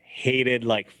hated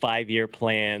 5-year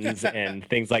plans and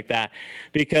things like that,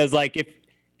 because if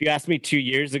you asked me 2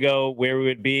 years ago where we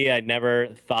would be, I'd never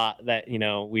thought that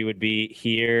we would be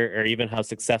here, or even how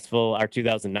successful our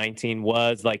 2019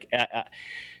 was.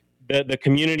 The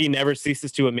community never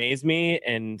ceases to amaze me,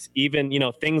 and even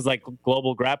things like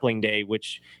Global Grappling Day,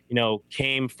 which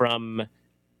came from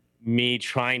me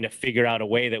trying to figure out a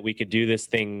way that we could do this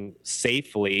thing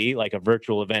safely, like a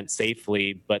virtual event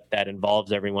safely, but that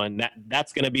involves everyone.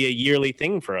 That's going to be a yearly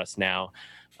thing for us now.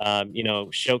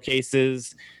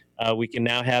 Showcases we can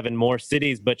now have in more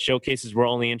cities, but showcases were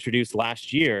only introduced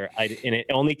last year, and it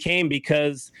only came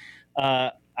because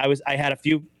I had a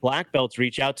few black belts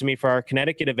reach out to me for our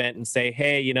Connecticut event and say,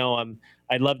 hey,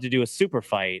 I'd love to do a super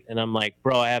fight. And I'm like,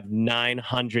 bro, I have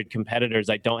 900 competitors.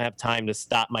 I don't have time to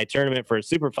stop my tournament for a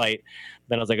super fight.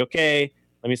 Then I was like, okay,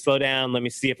 let me slow down. Let me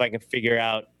see if I can figure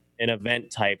out an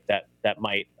event type that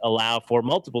might allow for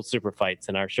multiple super fights.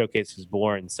 And our showcase was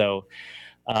born. So,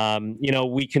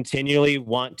 we continually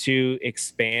want to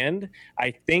expand.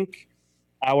 I think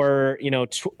our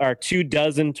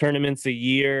 24 tournaments a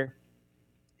year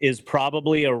is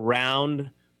probably around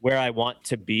where I want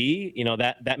to be.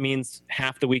 That means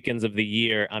half the weekends of the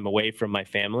year I'm away from my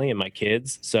family and my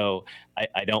kids. So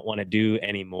I don't want to do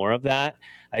any more of that.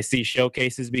 I see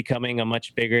showcases becoming a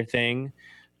much bigger thing.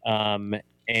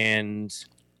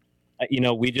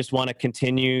 We just want to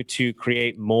continue to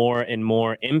create more and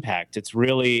more impact. It's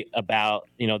really about,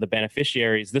 the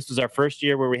beneficiaries. This was our first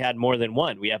year where we had more than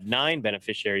one. We have 9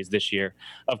 beneficiaries this year.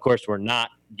 Of course, we're not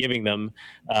giving them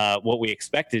what we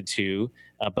expected to,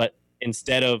 but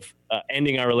instead of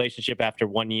ending our relationship after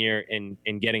 1 year and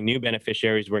getting new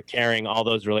beneficiaries, we're carrying all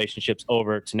those relationships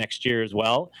over to next year as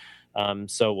well.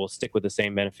 So we'll stick with the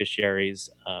same beneficiaries.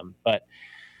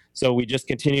 So we just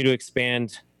continue to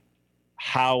expand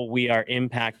how we are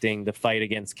impacting the fight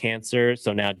against cancer.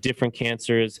 So now different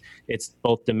cancers, it's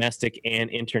both domestic and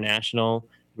international.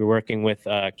 We're working with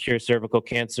Cure Cervical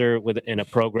Cancer in a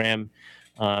program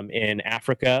in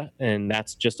Africa, and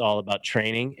that's just all about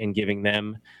training and giving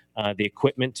them the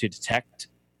equipment to detect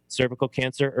cervical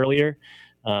cancer earlier,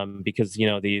 because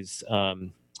these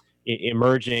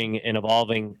emerging and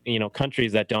evolving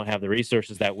countries that don't have the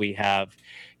resources that we have,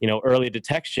 early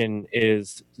detection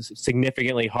is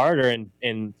significantly harder,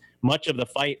 and much of the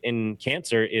fight in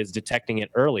cancer is detecting it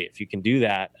early. If you can do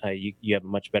that, you have a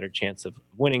much better chance of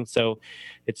winning. So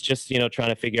it's just trying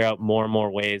to figure out more and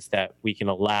more ways that we can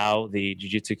allow the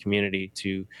jiu-jitsu community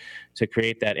to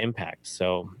create that impact.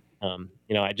 So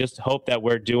I just hope that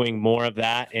we're doing more of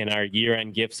that, and our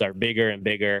year-end gifts are bigger and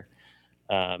bigger,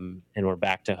 and we're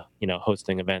back to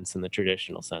hosting events in the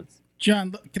traditional sense.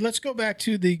 John, let's go back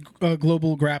to the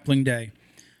Global Grappling Day.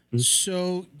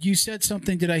 So you said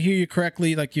something, did I hear you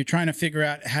correctly? Like you're trying to figure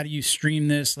out how do you stream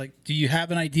this? Like, do you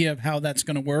have an idea of how that's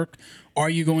going to work? Are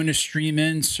you going to stream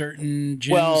in certain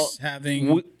gyms Well,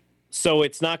 having? so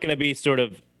it's not going to be sort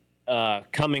of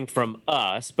coming from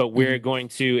us, but we're going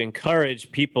to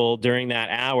encourage people during that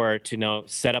hour to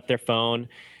set up their phone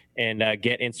and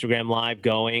get Instagram Live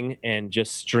going and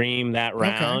just stream that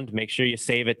round. Make sure you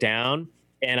save it down.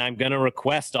 And I'm going to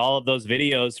request all of those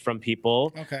videos from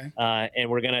people. Okay. And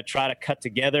we're going to try to cut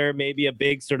together maybe a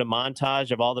big sort of montage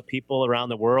of all the people around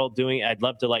the world doing. I'd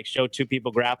love to like show two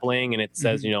people grappling and it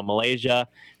says, Malaysia.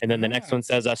 And then the next one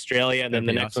says Australia. And then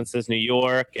the next one says New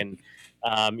York. And,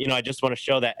 I just want to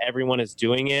show that everyone is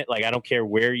doing it. Like, I don't care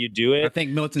where you do it. I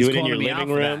think Milton's do it in calling your me living out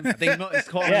room. for that. I think Milton's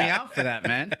calling me out for that,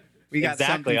 man. We got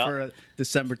Exactly. something for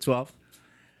December 12th.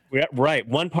 Right.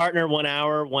 One partner, 1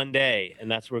 hour, 1 day. And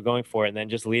that's what we're going for. And then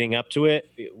just leading up to it,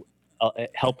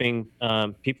 helping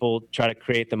people try to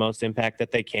create the most impact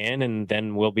that they can. And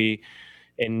then we'll be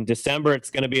in December. It's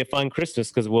going to be a fun Christmas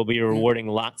because we'll be rewarding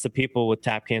lots of people with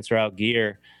Tap Cancer Out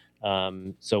gear.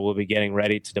 So we'll be getting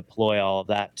ready to deploy all of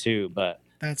that too. But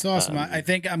that's awesome. I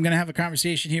think I'm going to have a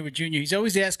conversation here with Junior. He's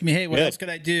always asking me, hey, what else could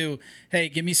I do? Hey,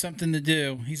 give me something to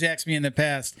do. He's asked me in the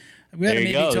past. We got to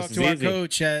maybe talk to our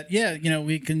coach.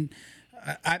 We can.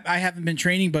 I haven't been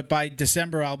training, but by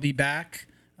December I'll be back.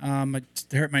 I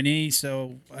hurt my knee,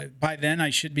 so by then I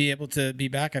should be able to be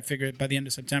back. I figure by the end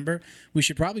of September we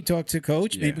should probably talk to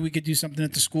coach. Yeah. Maybe we could do something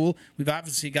at the school. We've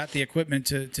obviously got the equipment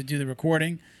to do the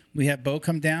recording. We have Bo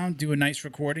come down, do a nice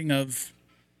recording of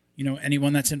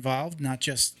anyone that's involved, not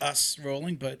just us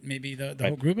rolling, but maybe the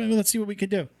whole group. Let's see what we could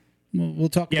do. We'll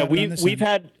talk. Yeah,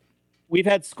 we've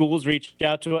had schools reach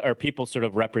out to it, or people sort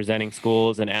of representing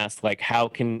schools and ask like, how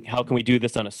can we do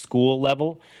this on a school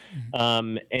level?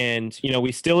 And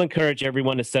we still encourage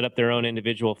everyone to set up their own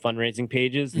individual fundraising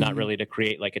pages, not really to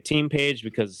create like a team page,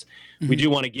 because we do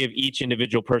want to give each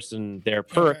individual person their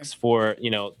perks for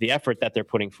the effort that they're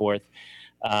putting forth.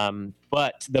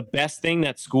 But the best thing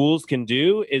that schools can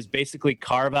do is basically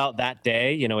carve out that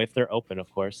day, if they're open,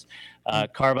 of course,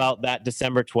 carve out that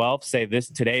December 12th, say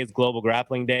today is Global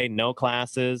Grappling Day, no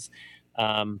classes,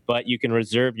 but you can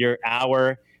reserve your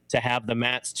hour to have the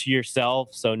mats to yourself.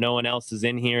 So no one else is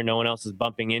in here. No one else is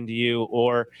bumping into you.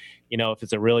 Or, if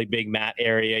it's a really big mat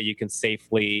area, you can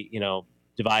safely,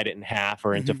 divide it in half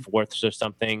or into fourths or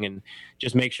something, and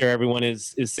just make sure everyone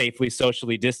is safely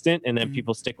socially distant. And then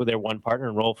people stick with their one partner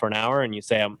and roll for an hour. And you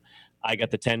say, I got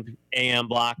the 10 a.m.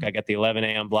 block, I got the 11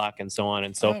 a.m. block, and so on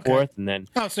and so forth. And then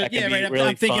I'm thinking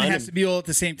it has to be all at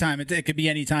the same time. It could be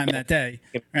any time that day.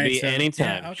 It could be any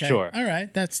time. Sure. All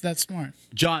right. That's smart.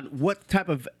 John, what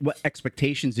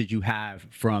expectations did you have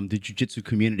from the jiu-jitsu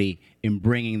community in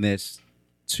bringing this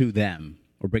to them,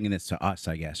 or bringing this to us,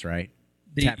 I guess, right?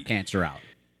 Tap Cancer Out.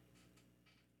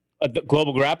 The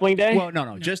Global Grappling Day? Well,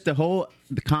 no. Just the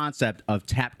concept of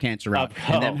Tap Cancer Out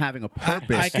and them having a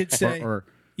purpose. I could say.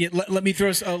 Let me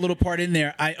throw a little part in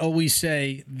there. I always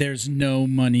say there's no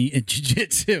money in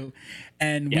jiu-jitsu.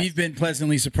 And we've been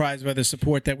pleasantly surprised by the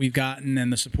support that we've gotten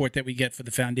and the support that we get for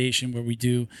the foundation where we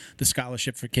do the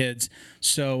scholarship for kids.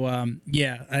 So, I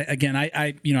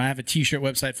have a T-shirt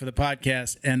website for the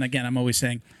podcast. And again, I'm always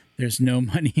saying there's no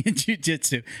money in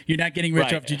jiu-jitsu. You're not getting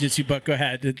rich off jiu-jitsu, but go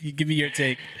ahead. Give me your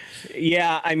take.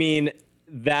 Yeah, I mean,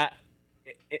 that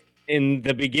in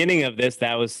the beginning of this,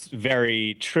 that was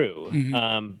very true.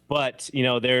 But,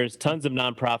 there's tons of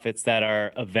nonprofits that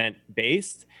are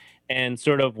event-based, and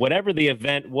sort of whatever the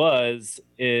event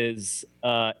is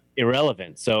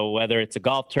irrelevant. So whether it's a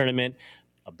golf tournament,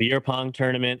 a beer pong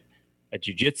tournament, a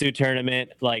jiu-jitsu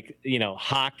tournament, like,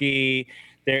 hockey,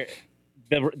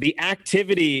 the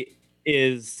activity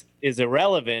is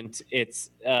irrelevant. It's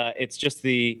just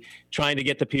the trying to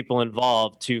get the people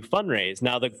involved to fundraise.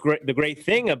 Now, the great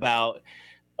thing about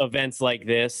events like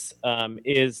this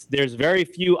is there's very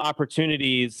few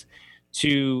opportunities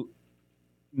to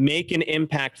make an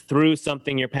impact through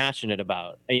something you're passionate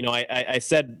about. I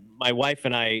said my wife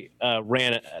and I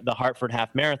ran the Hartford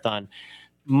Half Marathon.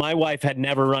 My wife had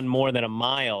never run more than a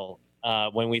mile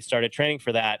when we started training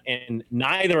for that, and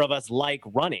neither of us like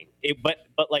running. But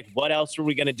like, what else are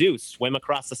we going to do? Swim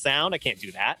across the Sound? I can't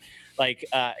do that. Like,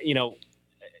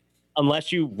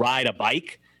 unless you ride a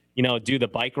bike, do the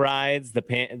bike rides, the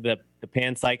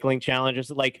pan cycling challenges.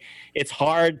 Like, it's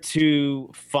hard to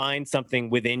find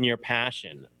something within your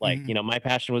passion. Like, my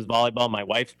passion was volleyball. My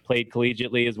wife played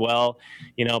collegiately as well,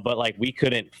 but like, we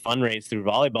couldn't fundraise through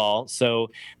volleyball.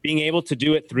 So being able to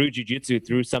do it through jiu-jitsu,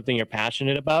 through something you're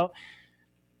passionate about,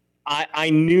 I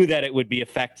knew that it would be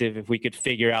effective if we could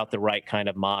figure out the right kind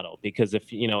of model. Because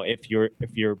if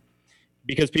you're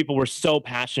because people were so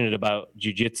passionate about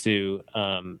jiu-jitsu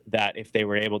that if they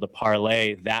were able to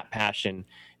parlay that passion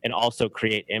and also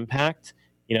create impact,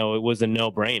 it was a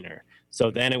no-brainer. So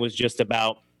then it was just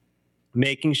about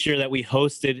making sure that we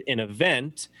hosted an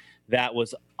event that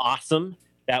was awesome,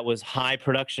 that was high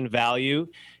production value.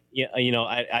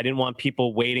 I didn't want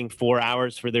people waiting 4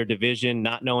 hours for their division,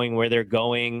 not knowing where they're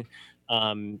going,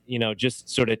 just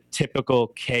sort of typical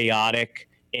chaotic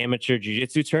amateur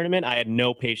jiu-jitsu tournament. I had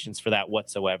no patience for that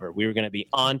whatsoever. We were going to be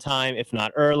on time, if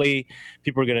not early.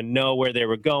 People were going to know where they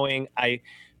were going. I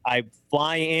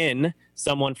fly in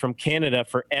someone from Canada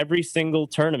for every single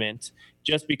tournament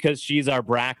just because she's our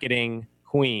bracketing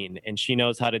queen and she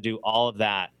knows how to do all of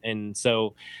that. And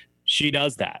so she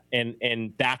does that.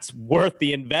 And that's worth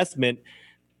the investment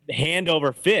hand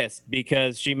over fist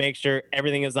because she makes sure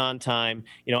everything is on time.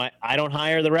 I don't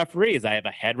hire the referees. I have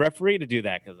a head referee to do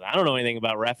that because I don't know anything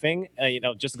about reffing.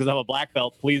 Just because I'm a black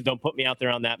belt, please don't put me out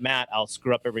there on that mat. I'll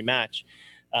screw up every match.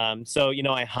 So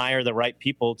I hire the right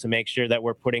people to make sure that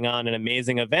we're putting on an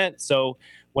amazing event. So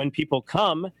when people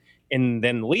come and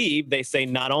then leave, they say,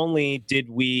 not only did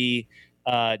we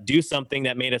do something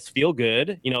that made us feel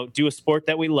good, do a sport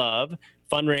that we love,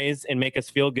 fundraise and make us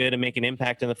feel good and make an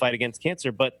impact in the fight against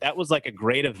cancer. But that was like a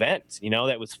great event,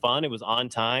 that was fun. It was on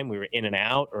time. We were in and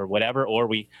out or whatever, or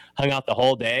we hung out the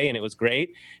whole day and it was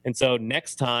great. And so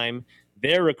next time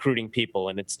they're recruiting people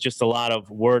and it's just a lot of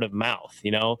word of mouth,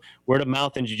 word of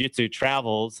mouth in jiu-jitsu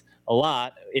travels a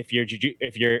lot if your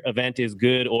event is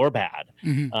good or bad.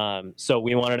 Mm-hmm. So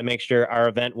we wanted to make sure our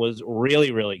event was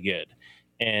really, really good.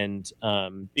 And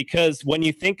because when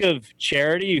you think of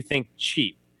charity, you think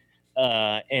cheap.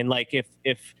 And like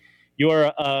if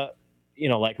you're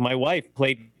like my wife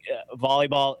played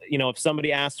volleyball, if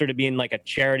somebody asked her to be in like a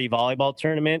charity volleyball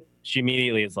tournament, she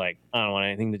immediately is like, I don't want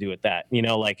anything to do with that.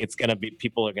 Like it's gonna be,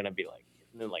 people are gonna be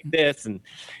like this, and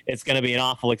it's gonna be an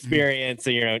awful experience.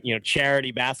 So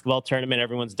charity basketball tournament,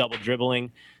 everyone's double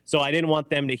dribbling. So I didn't want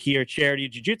them to hear charity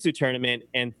jiu-jitsu tournament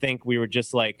and think we were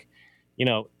just like,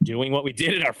 doing what we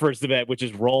did at our first event, which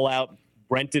is roll out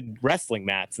rented wrestling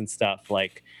mats and stuff.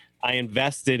 Like, I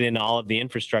invested in all of the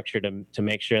infrastructure to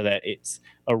make sure that it's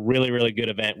a really, really good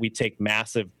event. We take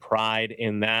massive pride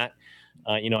in that.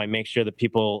 I make sure the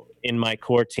people in my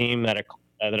core team that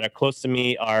are close to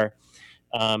me are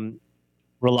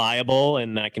reliable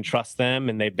and I can trust them,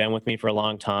 and they've been with me for a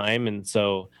long time. And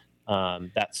so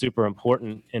that's super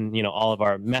important in all of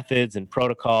our methods and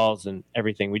protocols and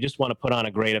everything. We just want to put on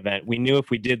a great event. We knew if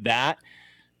we did that,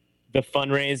 the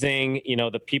fundraising,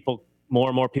 the people, more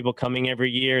and more people coming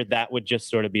every year, that would just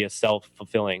sort of be a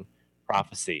self-fulfilling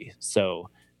prophecy. So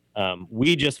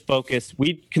we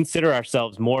consider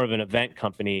ourselves more of an event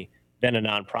company than a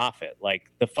nonprofit. Like,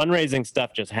 the fundraising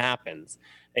stuff just happens.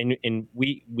 And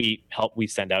we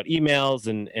send out emails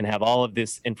and have all of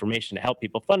this information to help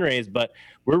people fundraise, but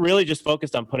we're really just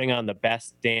focused on putting on the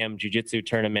best damn jiu-jitsu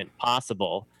tournament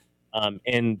possible.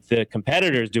 And the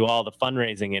competitors do all the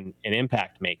fundraising and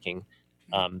impact making.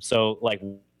 So like,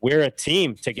 we're a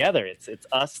team together. It's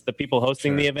us, the people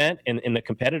hosting the event, and the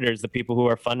competitors, the people who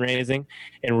are fundraising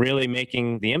and really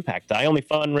making the impact. I only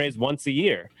fundraise once a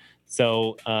year.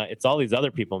 So it's all these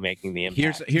other people making the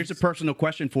impact. Here's a personal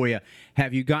question for you.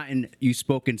 You've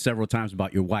spoken several times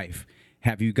about your wife.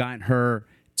 Have you gotten her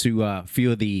to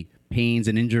feel the pains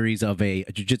and injuries of a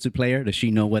jiu-jitsu player? Does she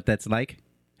know what that's like?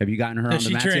 Have you gotten her on the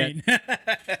mat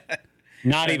yet?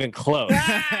 Not even close.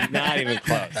 Not even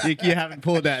close. You haven't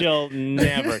pulled that. She'll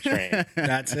never train.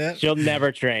 That's it. She'll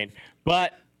never train.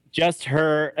 But just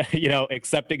her,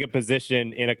 accepting a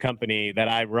position in a company that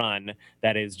I run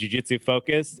that is jiu-jitsu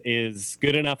focused is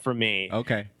good enough for me.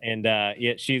 Okay. And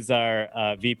she's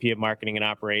our VP of marketing and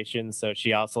operations. So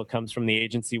she also comes from the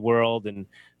agency world and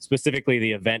specifically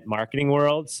the event marketing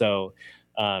world. So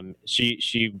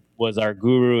she was our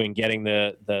guru in getting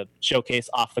the showcase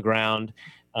off the ground.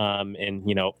 And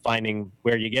finding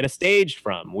where you get a stage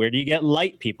from, where do you get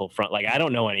light people from? Like, I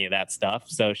don't know any of that stuff.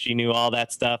 So she knew all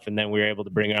that stuff, and then we were able to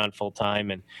bring her on full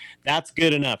time, and that's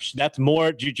good enough. That's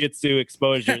more jiu-jitsu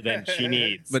exposure than she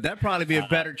needs. But that'd probably be a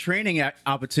better training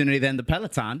opportunity than the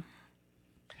Peloton.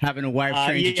 Having a wife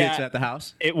train jiu-jitsu at the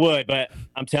house. It would, but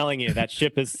I'm telling you, that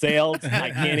ship has sailed.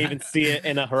 I can't even see it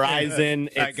in the horizon.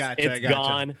 It's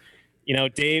gone.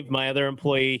 Dave, my other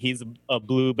employee, he's a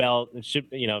blue belt,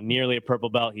 nearly a purple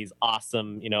belt. He's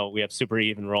awesome. We have super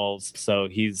even roles. So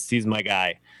he's my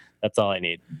guy. That's all I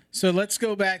need. So let's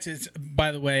go back to.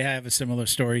 By the way, I have a similar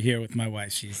story here with my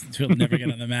wife. She'll never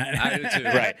get on the mat. I do too.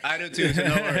 Right. I do too. So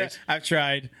no worries. I've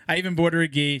tried. I even bought her a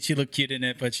gi. She looked cute in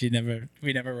it, but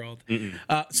we never rolled.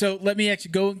 So let me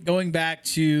actually going back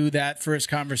to that first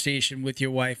conversation with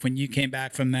your wife when you came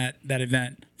back from that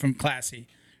event from Classy,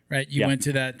 right? You went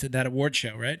to that award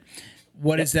show, right?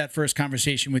 What is that first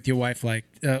conversation with your wife like?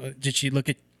 Did she look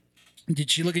at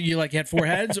you like you had four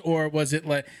heads, or was it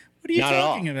like, what are you Not at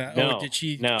all. talking about? No, Or did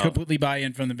she no. completely buy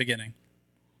in from the beginning?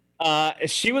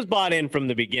 She was bought in from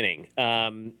the beginning.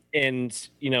 And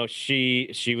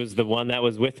she was the one that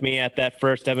was with me at that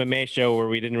first MMA show where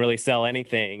we didn't really sell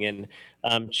anything. And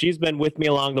she's been with me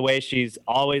along the way. She's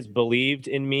always believed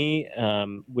in me,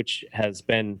 which has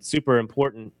been super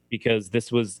important because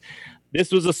this was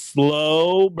a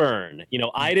slow burn.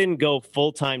 I didn't go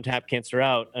full-time Tap Cancer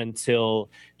Out until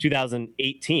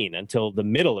 2018, until the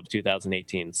middle of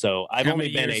 2018 So I've How only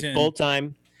many been years a in?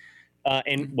 full-time. I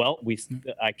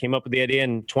came up with the idea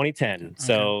in 2010.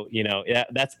 So,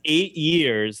 that's 8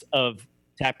 years of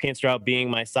Tap Cancer Out being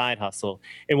my side hustle.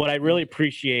 And what I really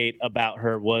appreciate about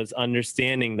her was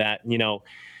understanding that,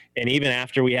 and even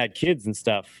after we had kids and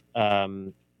stuff,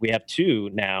 we have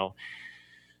two now.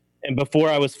 And before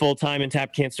I was full-time in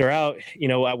Tap Cancer Out,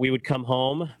 we would come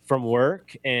home from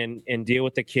work and deal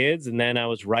with the kids. And then I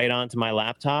was right onto my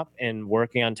laptop and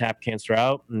working on Tap Cancer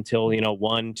Out until,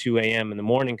 1, 2 a.m. in the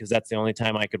morning, because that's the only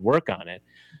time I could work on it.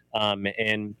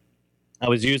 And I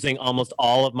was using almost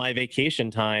all of my vacation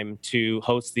time to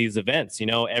host these events.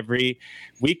 Every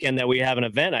weekend that we have an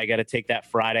event, I got to take that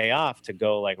Friday off to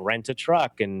go like rent a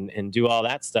truck and do all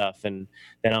that stuff. And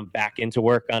then I'm back into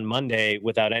work on Monday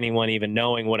without anyone even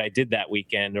knowing what I did that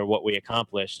weekend or what we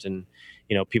accomplished. And,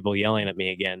 people yelling at me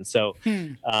again. So,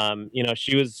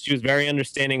 she was very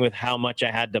understanding with how much I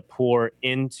had to pour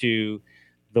into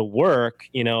the work,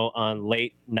 on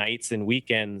late nights and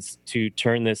weekends to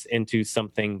turn this into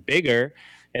something bigger.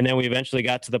 And then we eventually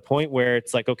got to the point where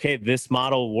it's like, okay, this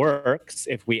model works.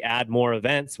 If we add more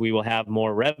events, we will have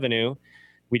more revenue.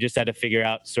 We just had to figure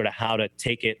out sort of how to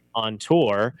take it on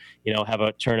tour, have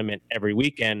a tournament every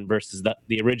weekend versus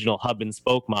the original hub and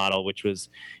spoke model, which was,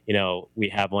 we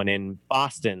have one in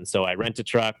Boston. So I rent a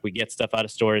truck, we get stuff out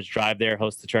of storage, drive there,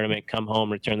 host the tournament, come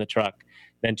home, return the truck.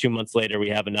 Then 2 months later, we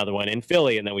have another one in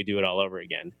Philly, and then we do it all over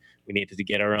again. We needed to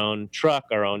get our own truck,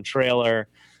 our own trailer,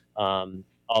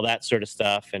 all that sort of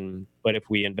stuff. But if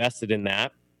we invested in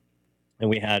that, and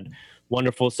we had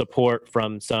wonderful support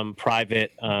from some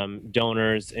private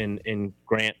donors and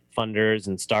grant funders,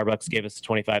 and Starbucks gave us a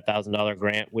 $25,000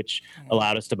 grant, which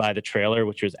allowed us to buy the trailer,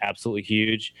 which was absolutely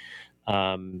huge.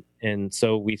 And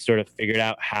so we sort of figured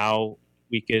out how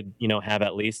we could, have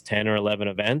at least 10 or 11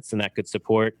 events, and that could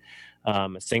support a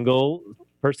single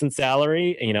person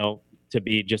salary, to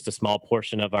be just a small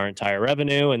portion of our entire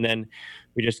revenue. And then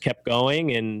we just kept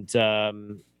going. And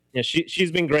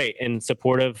she's been great and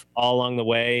supportive all along the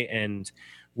way. And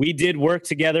we did work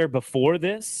together before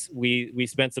this. We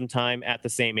spent some time at the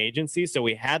same agency, so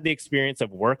we had the experience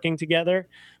of working together,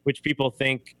 which people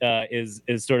think is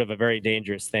sort of a very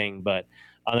dangerous thing. But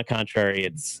on the contrary,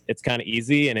 it's kind of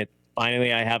easy. And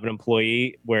finally, I have an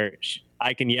employee where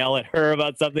I can yell at her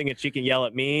about something and she can yell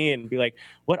at me and be like,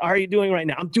 "What are you doing right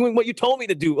now?" "I'm doing what you told me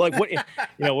to do." Like, what,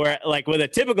 where like with a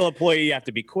typical employee, you have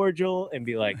to be cordial and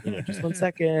be like, "Just 1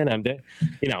 second.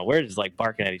 We're just like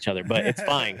barking at each other, but it's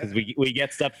fine because we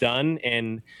get stuff done.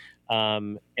 And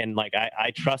like,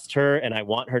 I trust her and I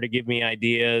want her to give me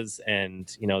ideas,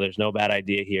 and, there's no bad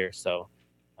idea here. So,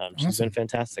 she's been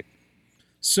fantastic.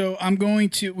 So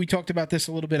we talked about this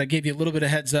a little bit. I gave you a little bit of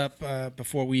heads up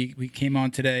before we came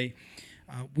on today.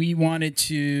 We wanted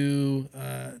to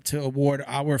award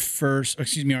our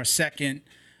second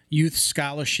youth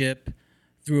scholarship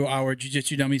through our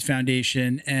Jiu-Jitsu Dummies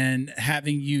Foundation. And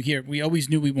having you here, we always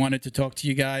knew we wanted to talk to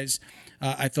you guys.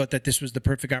 I thought that this was the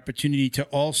perfect opportunity to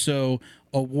also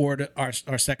award our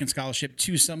second scholarship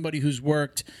to somebody who's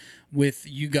worked with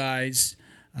you guys.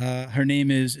 Her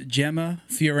name is Gemma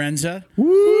Fiorenza.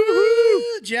 Woo!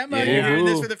 Gemma, you're hearing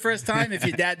this for the first time. If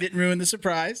your dad didn't ruin the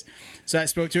surprise. So I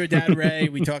spoke to her dad, Ray.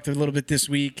 We talked a little bit this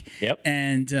week. Yep.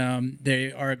 And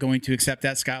they are going to accept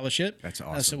that scholarship. That's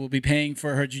awesome. So we'll be paying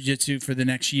for her jiu-jitsu for the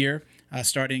next year.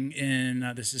 Starting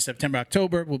in, this is September,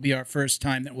 October, will be our first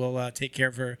time that we'll take care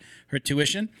of her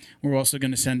tuition. We're also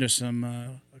going to send her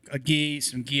some a gi,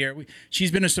 some gear.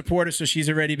 She's been a supporter, so she's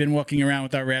already been walking around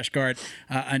with our rash guard.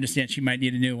 I understand she might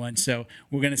need a new one, so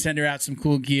we're going to send her out some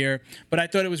cool gear. But I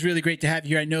thought it was really great to have you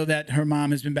here. I know that her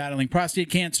mom has been battling prostate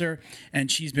cancer, and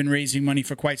she's been raising money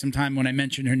for quite some time. When I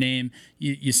mentioned her name,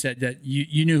 you said that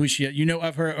you knew who you know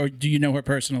of her, or do you know her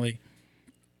personally?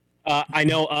 I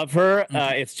know of her.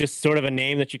 It's just sort of a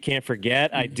name that you can't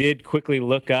forget. I did quickly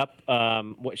look up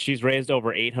what she's raised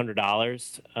over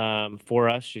 $800 for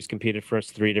us. She's competed for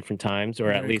us 3 different times,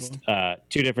 or at Very least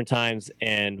 2 different times,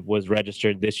 and was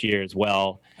registered this year as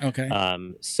well. Okay.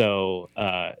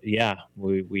 Yeah,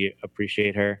 we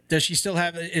appreciate her. Does she still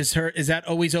have? Is that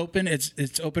always open?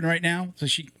 It's open right now, so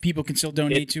people can still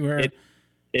donate to her.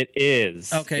 It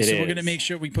is. Okay, so we're going to make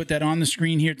sure we put that on the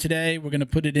screen here today. We're going to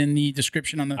put it in the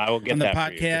description on the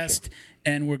podcast,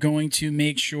 and we're going to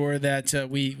make sure that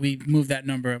we move that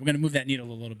number. We're going to move that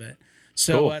needle a little bit.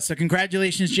 So, Cool. So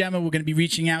congratulations, Gemma. We're going to be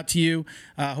reaching out to you.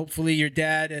 Hopefully, your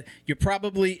dad. You're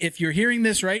probably, if you're hearing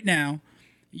this right now,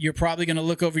 you're probably going to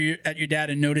look over at your dad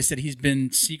and notice that he's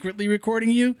been secretly recording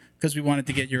you, because we wanted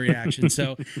to get your reaction.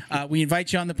 So we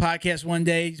invite you on the podcast one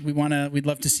day. We'd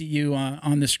love to see you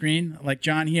on the screen like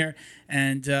John here,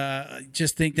 and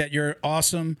just think that you're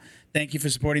awesome. Thank you for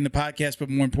supporting the podcast, but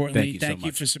more importantly, thank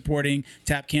you for supporting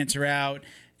Tap Cancer Out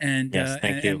and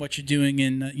and what you're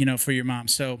doing for your mom.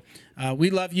 So we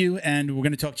love you, and we're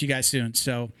going to talk to you guys soon.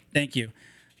 So thank you.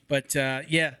 But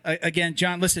again,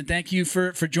 John, listen, thank you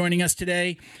for joining us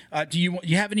today. Do you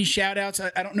have any shout outs?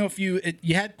 I don't know if you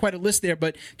had quite a list there,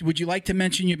 but would you like to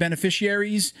mention your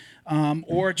beneficiaries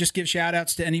or just give shout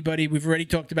outs to anybody? We've already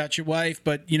talked about your wife,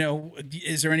 but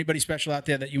is there anybody special out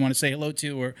there that you want to say hello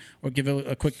to or give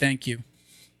a quick thank you?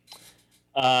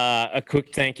 A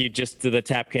quick thank you just to the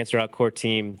Tap Cancer Out core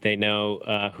team. They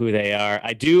know who they are.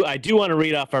 I do want to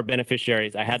read off our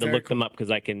beneficiaries. I had to look them up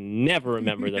because I can never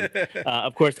remember them.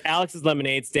 Of course, Alex's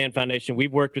Lemonade Stand Foundation.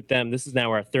 We've worked with them. This is now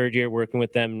our 3rd year working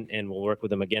with them, and we'll work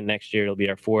with them again next year. It'll be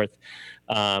our 4th.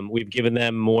 We've given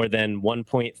them more than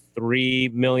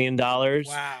 $1.3 million.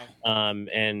 Wow.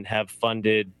 And have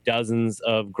funded dozens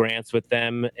of grants with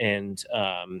them, and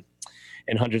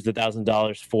hundreds of thousands of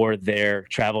dollars for their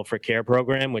Travel for Care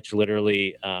program, which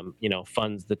literally,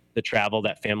 funds the travel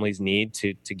that families need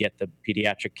to get the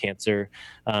pediatric cancer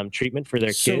treatment for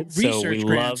their kids. So research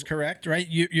grants, correct? Right?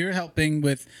 You're helping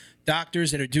with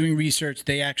doctors that are doing research.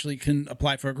 They actually can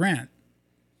apply for a grant.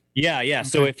 Yeah.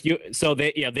 Okay. So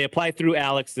they apply through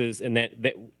Alex's, and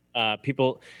that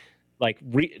people like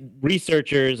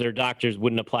researchers or doctors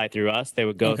wouldn't apply through us. They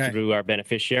would go through our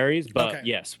beneficiaries. But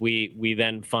yes, we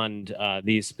then fund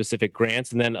these specific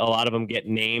grants, and then a lot of them get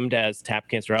named as Tap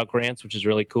Cancer Out grants, which is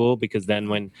really cool, because then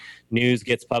when news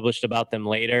gets published about them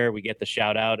later, we get the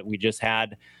shout out. We just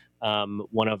had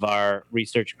one of our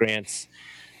research grants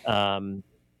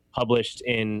published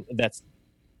that's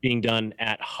being done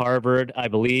at Harvard, I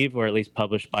believe, or at least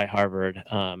published by Harvard.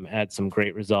 Had some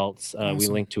great results. Awesome. We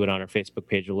linked to it on our Facebook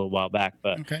page a little while back,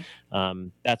 but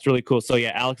that's really cool. So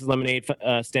yeah, Alex's Lemonade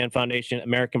Stand Foundation,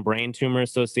 American Brain Tumor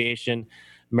Association,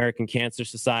 American Cancer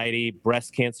Society,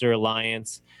 Breast Cancer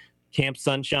Alliance, Camp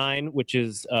Sunshine, which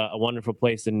is a wonderful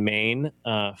place in Maine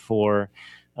for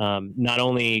not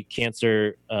only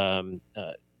cancer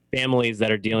families that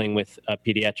are dealing with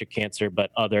pediatric cancer, but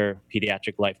other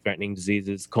pediatric life-threatening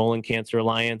diseases. Colon Cancer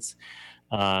Alliance,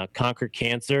 Conquer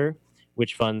Cancer,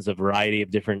 which funds a variety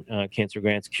of different cancer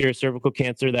grants. Cure Cervical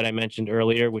Cancer that I mentioned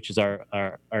earlier, which is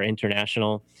our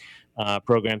international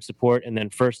program support. And then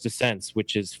First Descents,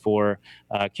 which is for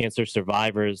cancer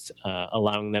survivors,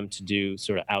 allowing them to do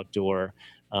sort of outdoor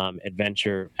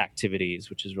adventure activities,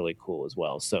 which is really cool as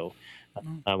well. So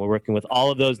we're working with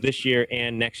all of those this year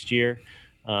and next year.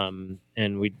 And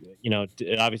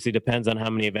it obviously depends on how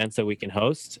many events that we can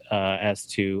host as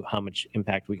to how much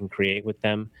impact we can create with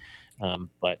them.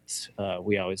 But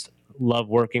we always love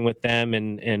working with them,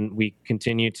 and we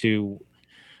continue to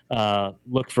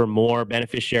look for more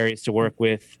beneficiaries to work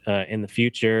with in the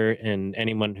future. And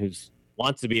anyone who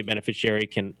wants to be a beneficiary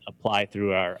can apply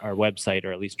through our website,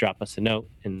 or at least drop us a note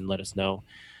and let us know.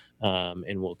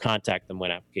 And we'll contact them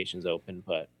when applications open.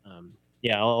 But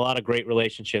a lot of great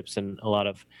relationships and a lot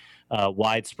of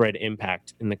widespread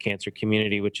impact in the cancer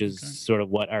community, which is sort of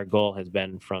what our goal has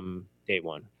been from day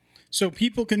one. So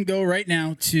people can go right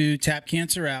now to Tap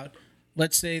Cancer Out.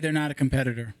 Let's say they're not a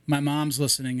competitor. My mom's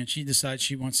listening and she decides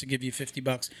she wants to give you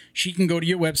 $50. She can go to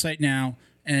your website now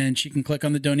and she can click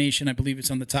on the donation. I believe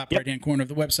it's on the top right-hand corner of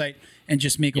the website, and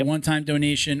just make a one-time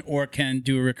donation, or can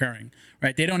do a recurring,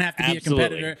 right? They don't have to be a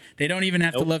competitor. They don't even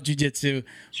have to love jiu-jitsu,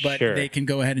 but they can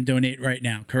go ahead and donate right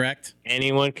now, correct?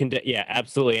 Anyone can,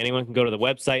 absolutely. Anyone can go to the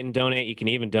website and donate. You can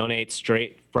even donate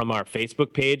straight from our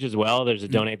Facebook page as well. There's a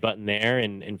donate button there,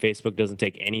 and Facebook doesn't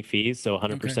take any fees, so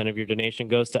 100% of your donation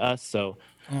goes to us. So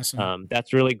awesome.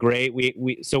 That's really great.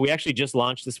 We actually just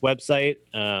launched this website.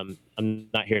 I'm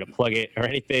not here to plug it or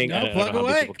anything. No, I don't know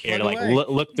how many people care to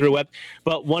look through web.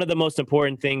 But one of the most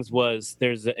important things was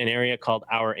there's an area called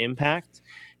Our Impact,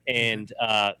 And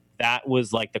that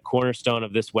was like the cornerstone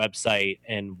of this website.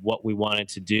 And what we wanted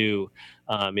to do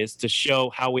is to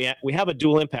show how we have a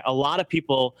dual impact. A lot of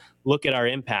people look at our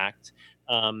impact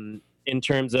in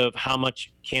terms of how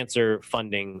much cancer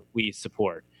funding we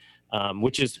support,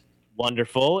 which is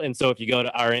wonderful. And so if you go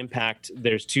to our impact,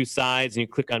 there's two sides, and you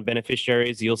click on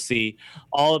beneficiaries, you'll see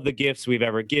all of the gifts we've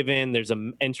ever given. There's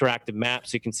an interactive map,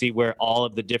 so you can see where all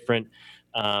of the different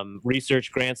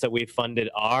research grants that we've funded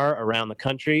are around the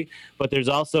country. But there's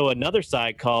also another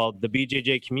side called the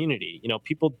BJJ community. You know,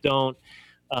 people don't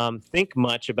think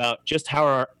much about just how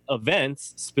our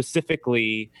events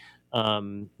specifically,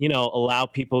 you know, allow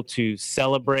people to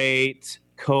celebrate,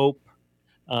 cope,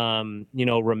 you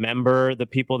know, remember the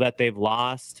people that they've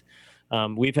lost.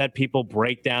 We've had people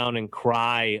break down and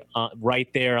cry right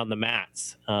there on the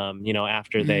mats, you know,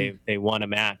 after they won a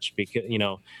match, because, you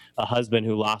know, a husband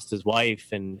who lost his wife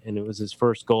and it was his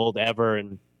first gold ever.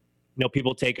 And, you know,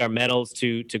 people take our medals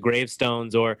to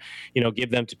gravestones, or, you know,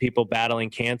 give them to people battling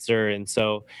cancer. And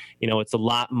so, you know, it's a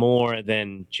lot more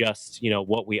than just, you know,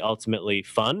 what we ultimately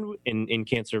fund in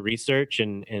cancer research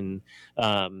and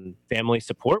family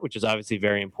support, which is obviously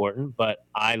very important. But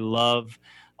I love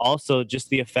also just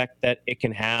the effect that it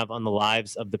can have on the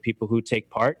lives of the people who take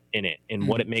part in it, and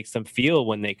what it makes them feel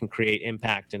when they can create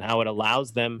impact, and how it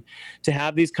allows them to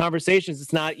have these conversations.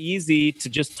 It's not easy to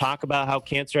just talk about how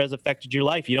cancer has affected your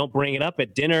life. You don't bring it up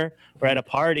at dinner or at a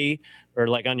party or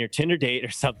like on your Tinder date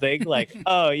or something like,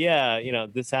 oh yeah, you know,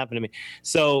 this happened to me.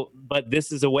 So, but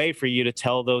this is a way for you to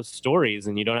tell those stories,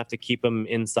 and you don't have to keep them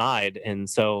inside. And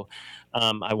so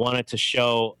I wanted to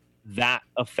show that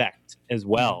effect as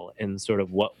well, and sort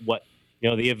of what you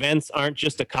know, the events aren't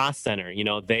just a cost center. You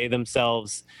know, they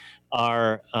themselves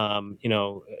are you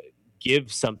know,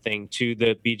 give something to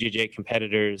the BJJ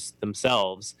competitors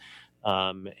themselves,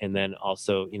 and then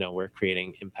also, you know, we're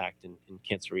creating impact in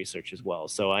cancer research as well.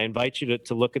 So I invite you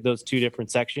to look at those two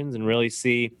different sections and really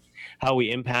see how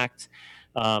we impact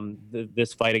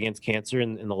this fight against cancer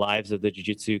in the lives of the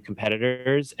jiu-jitsu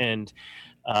competitors. And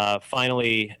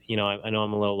finally, you know, I know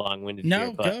I'm a little long-winded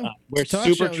here, but we're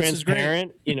super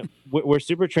transparent. You know, we're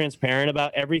super transparent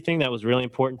about everything. That was really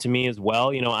important to me as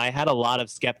well. You know, I had a lot of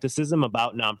skepticism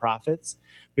about nonprofits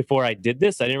before I did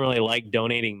this. I didn't really like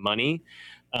donating money.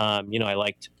 You know,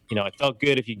 I felt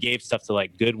good if you gave stuff to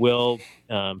like Goodwill,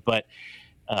 but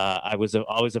I was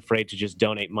always afraid to just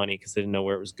donate money because I didn't know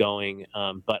where it was going.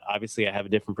 But obviously I have a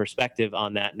different perspective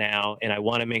on that now. And I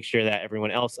want to make sure that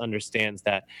everyone else understands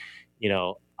that, you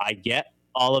know, I get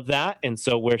all of that. And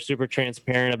so we're super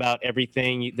transparent about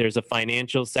everything. There's a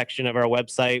financial section of our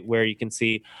website where you can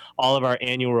see all of our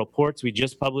annual reports. We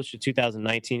just published a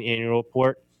 2019 annual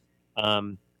report.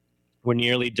 We're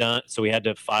nearly done. So we had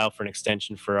to file for an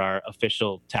extension for our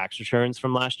official tax returns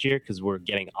from last year because we're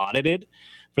getting audited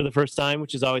for the first time,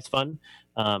 which is always fun,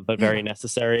 but very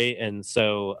necessary. And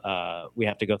so we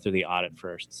have to go through the audit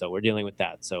first. So we're dealing with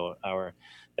that. So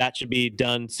that should be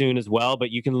done soon as well. But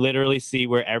you can literally see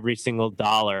where every single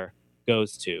dollar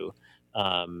goes to.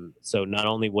 So not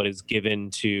only what is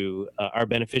given to our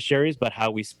beneficiaries, but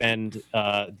how we spend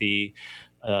the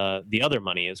other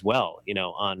money as well, you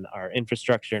know, on our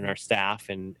infrastructure and our staff,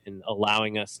 and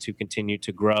allowing us to continue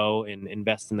to grow and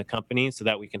invest in the company so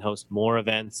that we can host more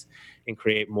events and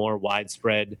create more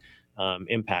widespread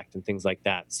impact and things like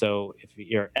that. So if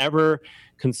you're ever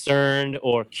concerned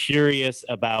or curious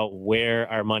about where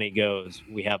our money goes,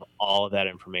 we have all of that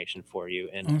information for you.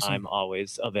 And awesome. I'm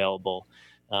always available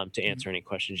to answer any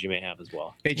questions you may have as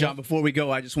well. Hey, John, before we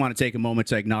go, I just want to take a moment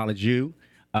to acknowledge you.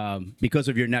 Because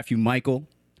of your nephew, Michael,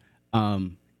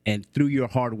 and through your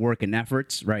hard work and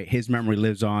efforts, right, his memory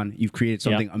lives on. You've created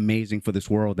something amazing for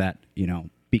this world that, you know,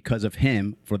 because of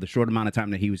him, for the short amount of time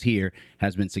that he was here,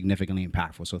 has been significantly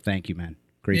impactful. So thank you, man.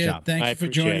 Great job. Thank you for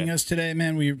joining us today,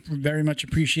 man. We very much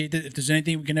appreciate it. If there's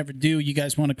anything we can ever do, you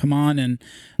guys want to come on and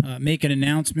make an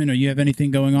announcement, or you have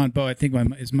anything going on, Bo, I think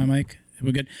is my mic?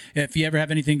 We're good. If you ever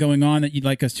have anything going on that you'd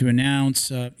like us to announce,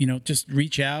 you know, just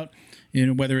reach out. You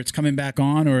know, whether it's coming back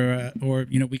on or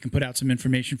you know, we can put out some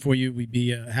information for you. We'd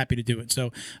be happy to do it.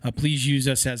 So please use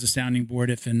us as a sounding board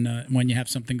if and when you have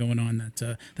something going on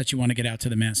that you want to get out to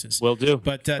the masses. Will do.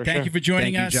 But thank you for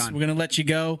joining us. John. We're going to let you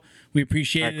go. We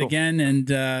appreciate it again,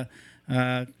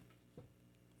 and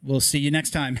we'll see you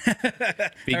next time.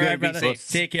 Be All good, right, be brother. safe.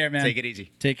 Take care, man. Take it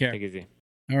easy. Take care. Take it easy.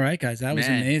 All right, guys. That was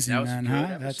amazing, that was man. a good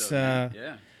Huh? episode,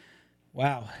 That's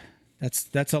wow.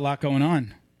 That's a lot going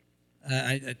on.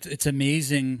 It's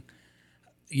amazing.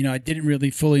 You know, I didn't really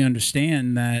fully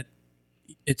understand that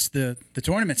it's the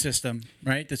tournament system,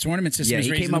 right? The tournament system is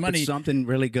raising came up money. with something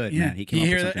really good, man. He came you up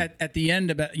hear with something. at the end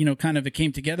about, you know, kind of it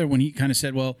came together when he kind of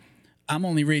said, well, I'm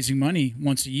only raising money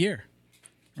once a year,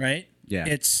 right? Yeah.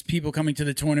 It's people coming to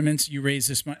the tournaments. You raise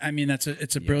this money. I mean, it's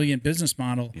a brilliant business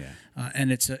model,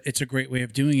 and it's a great way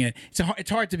of doing it. It's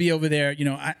hard to be over there. You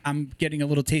know, I'm getting a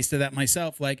little taste of that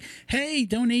myself. Like, hey,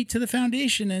 donate to the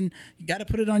foundation, and you got to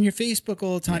put it on your Facebook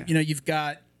all the time. Yeah. You know, you've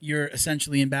got your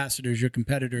essentially ambassadors, your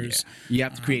competitors. You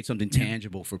have to create something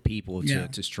tangible for people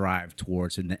to strive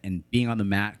towards, and being on the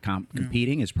mat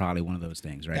competing is probably one of those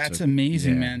things, right? That's So,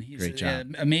 amazing, yeah, man. He's great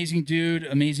job. amazing dude,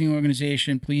 amazing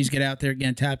organization. Please get out there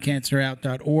again,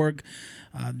 tapcancerout.org.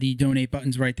 The donate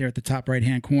button's right there at the top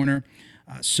right-hand corner.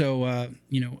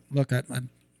 Look,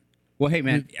 Well, hey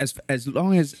man, as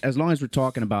long as we're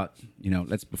talking about,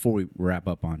 let's before we wrap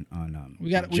up on we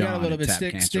got a John little and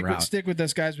bit. Tap Stick with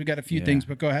us, guys. We got a few Yeah. things,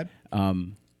 but go ahead.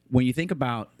 When you think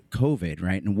about COVID,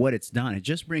 right, and what it's done, it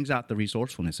just brings out the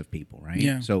resourcefulness of people, right?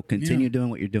 Yeah. So continue doing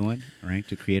what you're doing, right,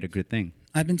 to create a good thing.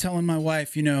 I've been telling my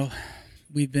wife,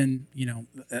 we've been,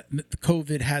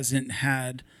 COVID hasn't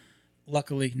had,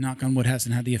 luckily, knock on wood,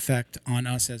 hasn't had the effect on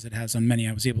us as it has on many.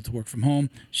 I was able to work from home.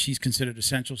 She's considered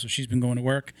essential, so she's been going to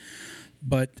work.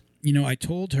 But, I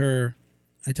told her,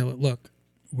 look,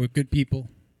 we're good people.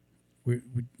 We're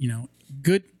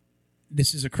good.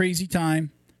 This is a crazy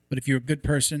time, but if you're a good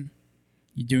person,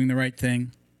 you're doing the right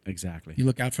thing. Exactly. You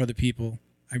look out for other people.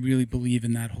 I really believe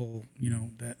in that whole,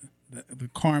 that the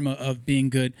karma of being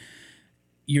good.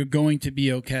 You're going to be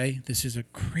okay. This is a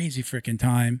crazy freaking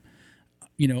time.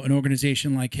 An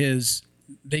organization like his,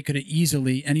 they could have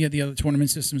easily, any of the other tournament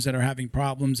systems that are having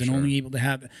problems and only able to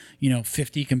have,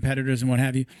 50 competitors and what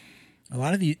have you, a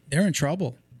lot of they're in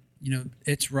trouble.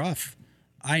 It's rough.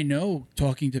 I know,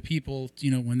 talking to people,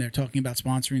 when they're talking about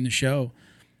sponsoring the show,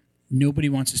 nobody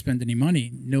wants to spend any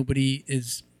money. Nobody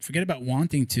is, forget about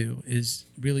wanting to, is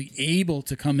really able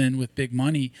to come in with big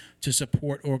money to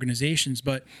support organizations.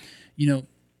 But,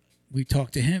 we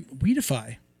talked to him,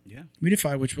 Weedify. Yeah.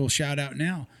 Weedify, which we'll shout out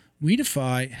now.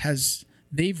 Weedify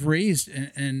they've raised,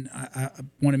 and I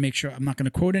want to make sure, I'm not going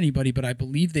to quote anybody, but I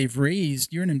believe they've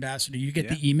raised, you're an ambassador, you get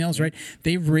the emails, right?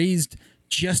 They've raised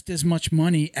just as much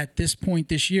money at this point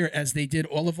this year as they did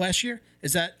all of last year.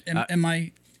 Is that, am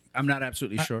I? I'm not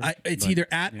absolutely sure. It's either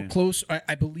at or close.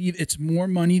 I believe it's more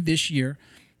money this year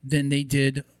than they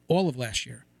did all of last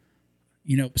year.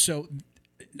 So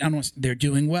I don't know, they're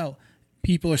doing well.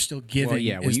 People are still giving. Well,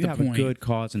 yeah, when is you the have point. a good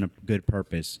cause and a good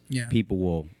purpose, Yeah. people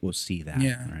will see that,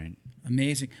 Yeah. right?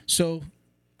 Amazing. So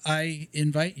I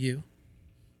invite you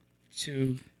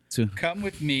to come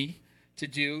with me to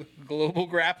do Global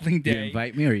Grappling You Day.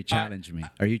 invite me or you challenge me?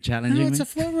 Are you challenging No, it's me? a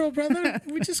flow roll, brother.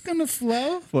 We're just gonna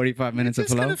flow. 45 minutes of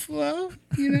Just flow? gonna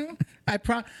flow. I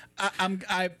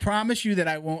promise you that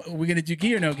I won't. We're gonna do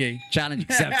gi or no gi. Challenge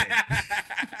accepted.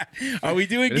 Are we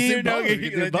doing Let's gi do or no both. gi? We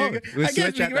can do Let's do- both. We'll I guess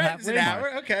switch we at can the wrap this an halfway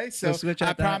mark. hour. Okay, so We'll switch I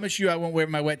at the promise you I won't wear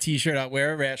my wet t-shirt. I'll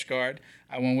wear a rash guard.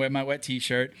 I won't wear my wet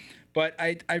t-shirt. But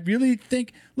I really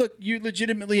think, look, you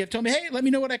legitimately have told me, hey, let me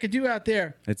know what I could do out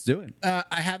there. Let's do it.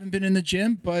 I haven't been in the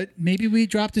gym, but maybe we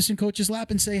drop this in Coach's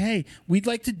lap and say, hey, we'd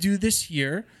like to do this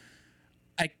here.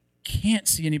 I can't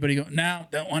see anybody go, no,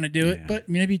 don't want to do it. Yeah. But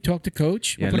maybe talk to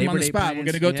Coach. Yeah, We'll put him on Labor the Day spot. We're plans,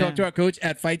 going to go talk yeah. to our coach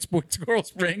at Fight Sports Coral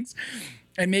Springs.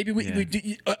 And maybe we